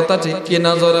বাড়ে। কথা ঠিক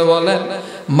কিনা জোরে বলেন?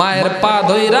 মায়ের পা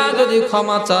ধইরা যদি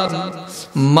ক্ষমা চান,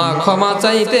 মা ক্ষমা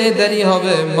চাইতে দেরি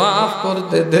হবে, মাফ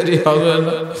করতে দেরি হবে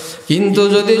না। কিন্তু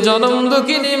যদি জনম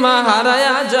দুঃখিনী মা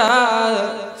হারায়া যায়,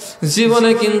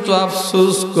 জীবনে কিন্তু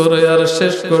আফসোস করে আর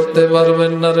শেষ করতে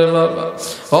পারবেন না রে বাবা।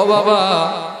 ও বাবা,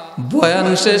 বয়ান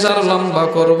শেষ আর লম্বা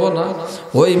করব না।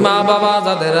 ওই মা বাবা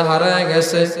যাদের হারায়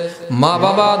গেছে, মা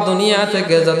বাবা দুনিয়া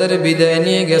থেকে যাদের বিদায়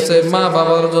নিয়ে গেছে, মা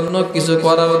বাবার জন্য কিছু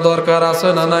করার দরকার আছে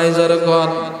না নাই? জোরে কোন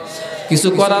কিছু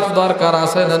করার দরকার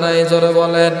আছে না নাই? জোরে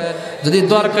বলেন। যদি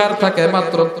দরকার থাকে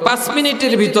মাত্র 5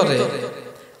 মিনিটের ভিতরে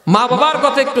মা বাবার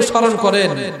কথা একটু স্মরণ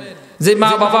করেন, যে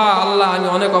মা বাবা আল্লাহ আমি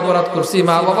অনেক অপরাধ করছি,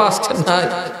 মা বাবা আজকে নাই,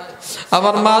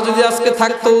 আমার মা যদি আজকে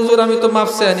থাকতো হুজুর আমি তো মাফ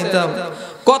চেয়ে নিতাম,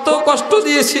 কত কষ্ট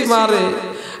দিয়েছি মারে,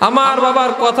 আমার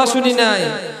বাবার কথা শুনি নাই।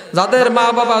 যাদের মা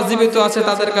বাবা জীবিত আছে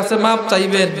তাদের কাছে মাপ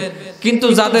চাইবেন, কিন্তু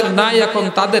যাদের নাই এখন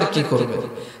তাদের কি করবে?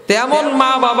 তেমন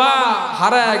মা বাবা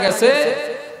হারায় গেছে,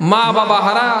 মা বাবা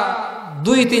হারা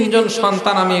 2-3 জন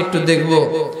সন্তান আমি একটু দেখব।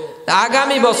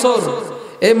 আগামী বছর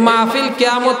এই মাহফিল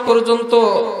কিয়ামত পর্যন্ত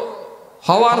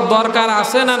হওয়ার দরকার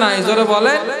আছে না নাই? জোরে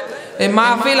বলেন। এই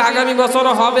মাহফিল আগামী বছর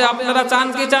হবে, আপনারা চান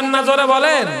কি চান না? জোরে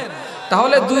বলেন।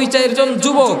 তাহলে 2-4 জন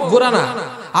যুবক, বুড়া না,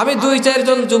 আমি 2-4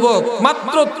 জন যুবক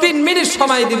মাত্র 3 মিনিট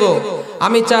সময় দিব।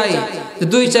 আমি চাই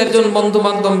 2-4 জন বন্ধু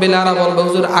বান্ধব মিলে আরা বলবো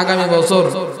হুজুর আগামী বছর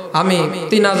আমি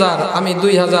 3000, আমি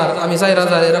 2000, আমি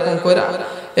 4000 এরকম কইরা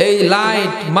এই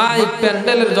লাইট মাইক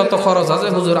প্যান্ডেলের যত খরচ আছে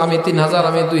হুজুর আমি 3000,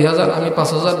 আমি 2000, আমি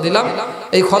 5000 দিলাম,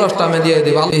 এই খরচটা আমি দিয়ে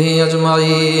দেব।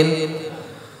 আজমাইন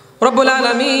রব্বুল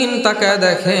আলামিন তাকায়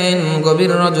দেখেন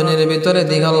গভীর রজনীর ভিতরে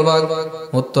দিঘলবাগ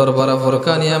উত্তর পাড়া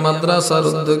ফোরকানিয়া মাদ্রাসার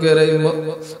উদ্যোগের এই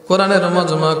কোরআনের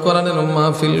মজমা, কোরআনের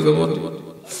মাহফিল।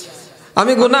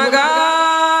 আমি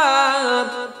গুনাহগার,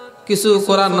 কিছু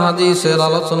কোরআন হাদিসের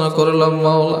আলোচনা করলাম,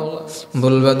 মাওলা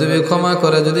ভুলবে তুমি ক্ষমা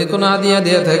করে। যদি কোনো হাদিয়া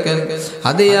দিয়ে থাকেন,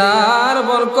 হাদিয়ার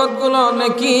বরকত গুলো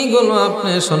নেকি গুলো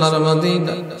আপনি সোনার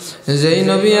মদিনা, যেই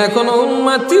নবী এখন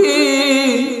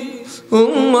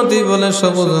উম্মতি বলে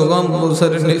সবুজ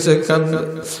গম্বুজের নিচে কাঁদে,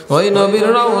 ওই নবীর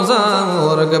রওজা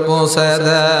ওরকে পৌঁছায়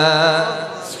দেয়।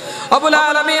 রব্বুল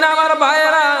আলামিন আমার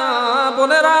ভাইয়েরা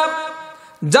বোনেরা,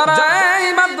 যারা এই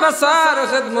মাদ্রাসার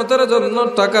খেদমতের জন্য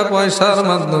টাকা পয়সার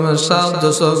মাধ্যমে সাহায্য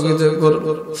সহযোগিতা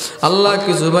করবে, আল্লাহ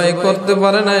কিছু ভাই করতে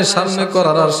পারে নাই, সামনে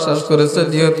করার আশ্বাস করেছে,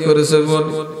 নিয়ত করেছে। বল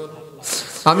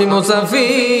আমি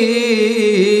মুসাফির,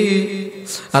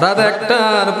 রাত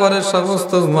 1টার পরে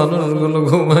সমস্ত মানুষগুলো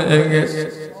ঘুমায় গেছে।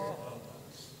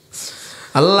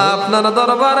 আল্লাহ আপনার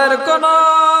দরবারের কোন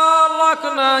লক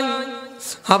নাই,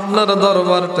 আপনার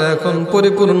দরবারটা এখন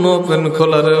পরিপূর্ণ ওপেন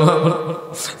খোলা রে বাবা।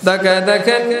 দেখায়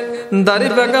দেখেন দাড়ি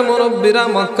পাকা মুরব্বীরা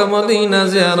মক্কা মদিনা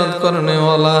জিয়ারত করনে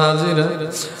ওয়ালা হাজিরা,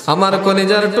 আমার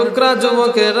কলিজার টুকরা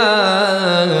যুবকেরা,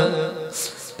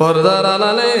 পর্দার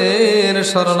আড়ালের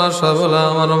সরলা সবলা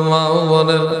আমার মা ও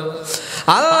বোনের,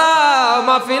 আল্লাহ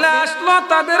মাহফিলে আসলো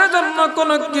তাদের জন্য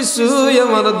কোনো কিছুই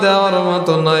আমার দেওয়ার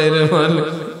মতো নাই রে মালিক।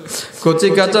 কচি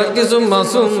কাঁচা কিছু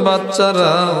মাসুম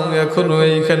বাচ্চারা এখনো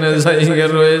এইখানে জায়গা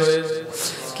রয়েছে,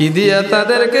 কি দিয়ে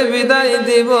তাদেরকে বিদায়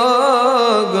দিব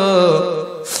গো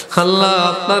আল্লাহ।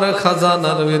 আপনার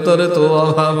খাজানার ভিতরে তো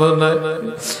অভাব নাই,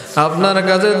 আপনার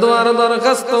কাছে দোয়ার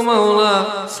দরখাস্ত মাওলা,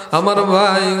 আমার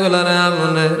ভাইগুলার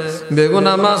আমনে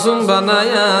বেগুনা মাসুম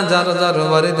বানায়া যার যার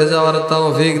বাড়িতে যাওয়ার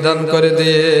তৌফিক দান করে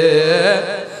দিয়ে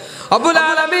রব্বুল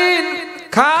আলামিন।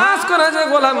 খাস করে যে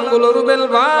গোলামগুলো রুবেল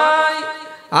ভাই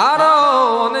আরো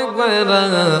অনেক ভাইরা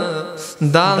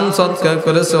দান সৎকার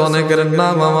করেছে, অনেকের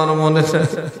নাম আমার মনে নেই।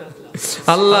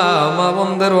 আল্লাহ মা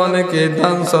বোনদের অনেকে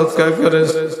দান সৎকার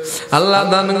করেছে, আল্লাহ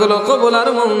দানগুলো কবুল আর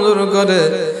মঞ্জুর করে।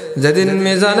 যেদিন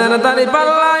মিজানের দাড়ি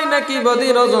পাল্লাই নাকি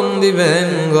বদির ওজন দিবেন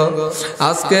গো,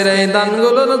 আজকের এই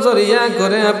দানগুলোর জরিয়া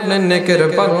করে আপনি নেকের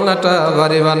পাল্লাটা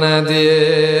ভারী বানায় দিয়ে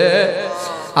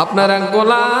আপনার এক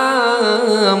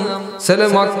গোলাম ছেলে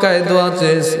মক্কায় দোয়া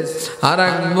চেয়েছে, আর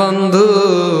এক বন্ধু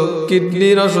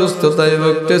কিডনির অসুস্থতায়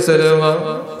ভুগতেছে রে মা।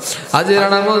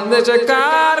 হাজিরানা মধ্যে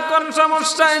কার কোন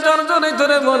সমস্যায় জর্জরিত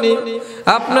রে বনি,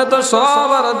 আপনি তো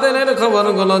সবার দিনের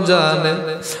খবরগুলো জানেন।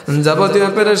 যাবতীয়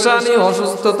পেরেশানি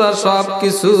অসুস্থতা সব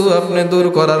কিছু আপনি দূর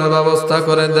করার ব্যবস্থা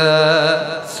করে দেন।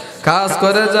 খাস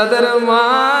করে যাদের মা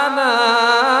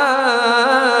নাই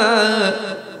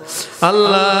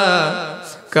আল্লাহ,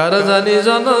 কার জানি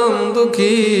জনম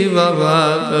দুঃখী বাবা,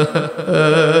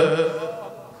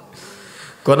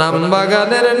 কোন আম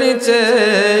বাগানের নিচে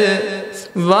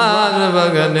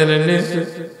বাগানের নিচে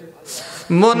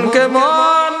মনকে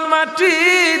মন মাটি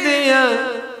দিয়া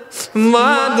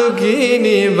মা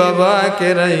দুঃখিনী বাবাকে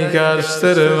রাইখা আসছে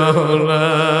রে মাওলা।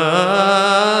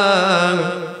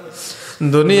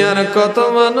 দুনিয়ার কত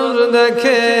মানুষ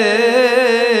দেখে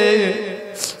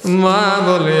মা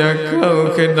বলিয়া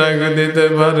কাউকে ডাক দিতে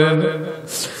পারে না,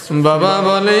 বাবা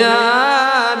বলিয়া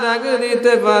ডাক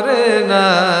দিতে পারে না।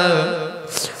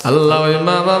 আল্লাহ ওই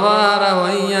মা বাবার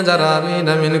হইয়া যারা আমিন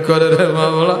আমিন করে রে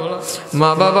মাওলা,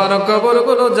 মা বাবার কবর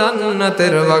গুলো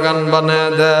জান্নাতের বাগান বানায়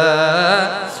দেয়।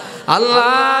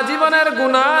 আল্লাহ জীবনের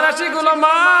গুনাহ রাশিগুলো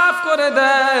মাফ করে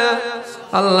দেয়।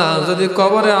 আল্লাহ যদি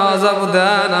কবরে আযাব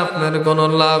দেন আপনার কোনো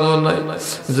লাভ নাই,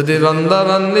 যদি বান্দা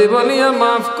বান্দি বলিয়া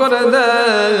মাফ করে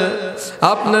দেয়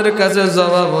আপনার কাছে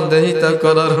জবাবদিহিতা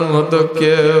করার মতো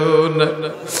কেউ নাই।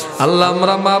 আল্লাহ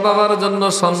আমরা মা বাবার জন্য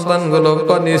সন্তানগুলো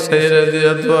পানি ছেড়ে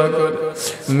দিয়ে দোয়া করে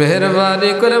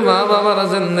মেহেরবানি করে মা বাবার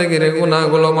জিন্দেগির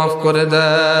গুনাহগুলো মাফ করে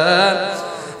দেয়।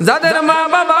 যাদের মা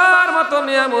বাবার মতো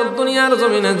নিয়ামত দুনিয়ার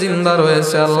জমিনে জিন্দা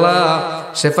রয়েছে আল্লাহ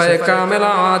শেফায়ে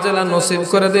কামেলা আজেলা নসিব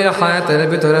করে দিয়ে হায়াতের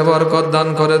ভিতরে বরকত দান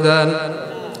করে দেন।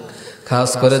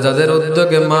 খাস করে যাদের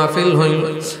উদ্যোগে মাহফিল হইল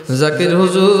জাকির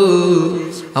হুজুর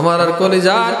আমার আর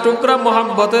কলিজার টুকরা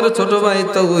মোহাম্মতের ছোট ভাই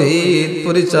তাওহীদ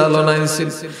পরিচালনায় ছিল।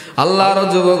 আল্লাহর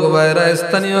যুবক ভাইরা,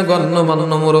 স্থানীয়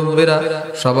গণ্যমান্য মুরব্বীরা,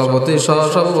 সভাপতি সহ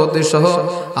সভাপতি সহ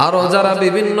আরো যারা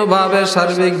বিভিন্ন ভাবে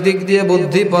সার্বিক দিক দিয়ে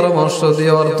বুদ্ধি পরামর্শ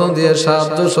দিয়ে অর্থ দিয়ে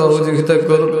সাহায্য সহযোগিতা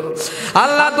করল।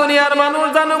 আল্লাহ দুনিয়ার মানুষ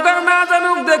জানুক আর না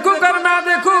জানুক, দেখুক আর না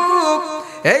দেখুক,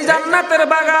 এই জান্নাতের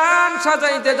বাগান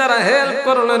সাজাইতে যারা হেল্প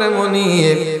করলেন মনি,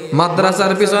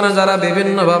 মাদ্রাসার পিছনে যারা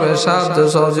বিভিন্ন ভাবে সাহায্য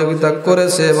সহযোগিতা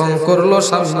করেছে এবং করলো,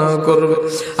 সামনেও করবে,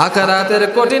 আখিরাতের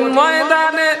কঠিন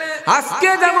ময়দানে আজকে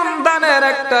যেমন দানের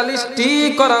একটা লিস্টি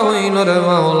করা হইল রে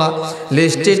মাওলা,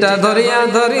 লিস্টিটা ধরিয়া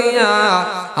ধরিয়া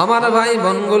আমার ভাই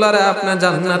বোনগুলারে আপনি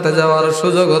জান্নাতে যাওয়ার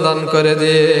সুযোগ দান করে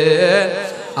দিয়ে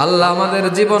আল্লাহ আমাদের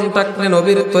জীবনটাকে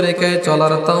নবীর তরিকায়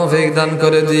চলার তৌফিক দান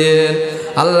করে দিয়েন।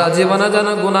 আল্লাহ জীবনে যেন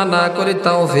গুনাহ না করি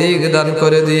তৌফিক দান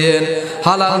করে দিয়েন।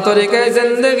 হালাল তরিকায়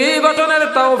জিন্দেগি গঠনের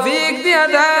তৌফিক দিয়ে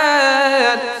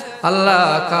দেন। আল্লাহ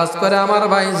খাস করে আমার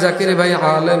ভাই জাকির ভাই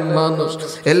আলেম মানুষ,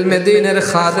 ইলমে দ্বীনের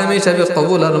খাদেম হিসেবে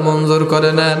কবুল আর মঞ্জুর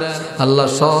করে নেন। আল্লাহ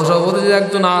সভাপতি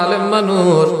একজন আলেম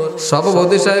মানুষ,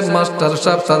 সভাপতি সাহেব মাস্টার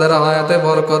সাহেব তাদের হায়াতে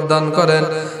বরকত দান করেন।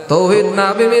 তৌহিদ না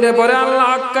বিমিরে পরে আল্লাহ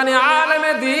হাক্কানি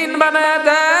আলেমে দ্বীন বানায়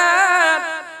দেন।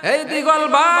 এই দিগল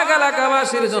বাগ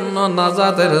এলাকাবাসীর জন্য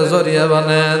নাজাতের জরিয়া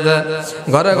বানিয়ে দেয়,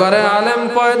 ঘরে ঘরে আলেম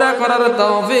পয়দা করার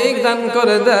তৌফিক দান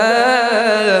করে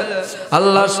দেয়।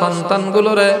 আল্লাহ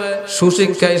সন্তানগুলোরে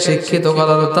সুশিক্ষায় শিক্ষিত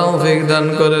করার তৌফিক দান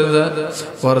করে দেয়।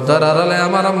 পর্দার আড়ালে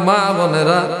আমার মা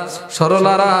বোনেরা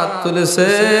সরলারা হাত তুলেছে,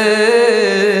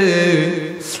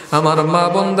 আমার মা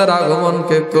বোনদের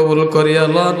আগমনকে কবুল করিয়া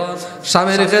লন,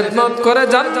 স্বামীর খেদমত করে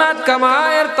জান্নাত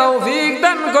কামায়ের তৌফিক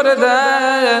দান করে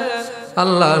দেন।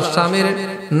 আল্লাহ স্বামীর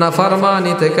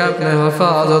নাফরমানি থেকে আপনি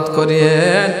হেফাজত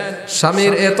করিয়েন,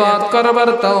 স্বামীর ইতাআত করবার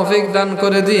তৌফিক দান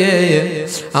করে দিয়ে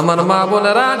আমার মা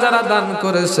বোনেরা যারা দান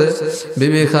করেছে,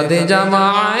 বিবি খাদিজা, মা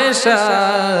আয়েশা,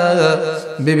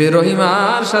 বিবি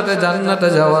রহিমার সাথে জান্নাতে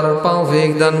যাওয়ার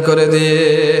তৌফিক দান করে দিয়ে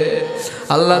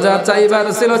আল্লাহ যা চাইবার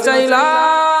ছিল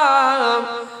চাইলাম,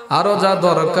 আরো যা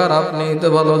দরকার আপনি তো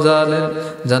ভালো জানেন।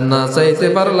 জান্নাত চাইতে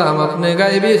পারলাম, আপনি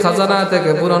গায়বী খাজানা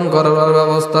থেকে পূরণ করার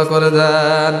ব্যবস্থা করে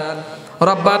দেন।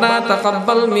 রব্বানা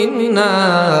তাকাব্বাল মিন্না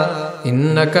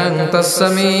ইন্নাকা আনতাস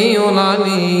সামিউল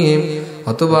আলিম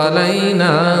ওয়া তুব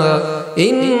আলাইনা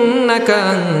ইন্নাকা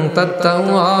আনতাত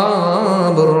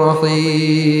তাওয়াবুর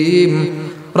রহিম।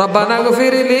 রব্বানা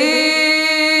ইগফিরলি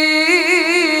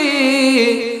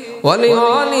ওয়া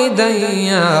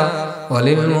লিওয়ালিদাইয়া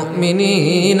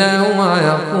وللمؤمنين يوم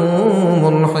يقوم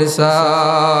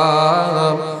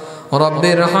الحساب رب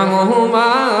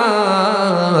ارحمهما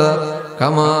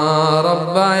كما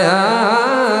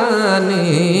ربياني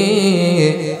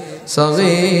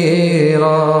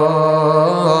صغيرا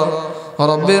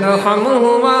رب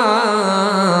ارحمهما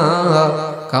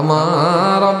كما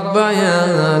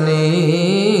ربياني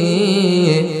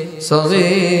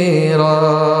صغيرا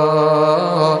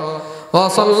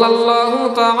وصلى الله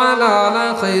تعالى على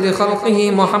خير خلقه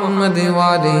محمد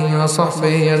وآله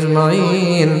وصحبه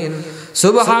أجمعين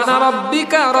سبحان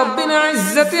ربك رب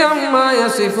العزة عما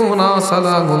يصفون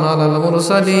وسلام على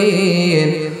المرسلين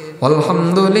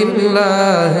والحمد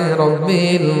لله رب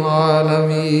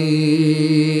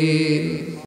العالمين.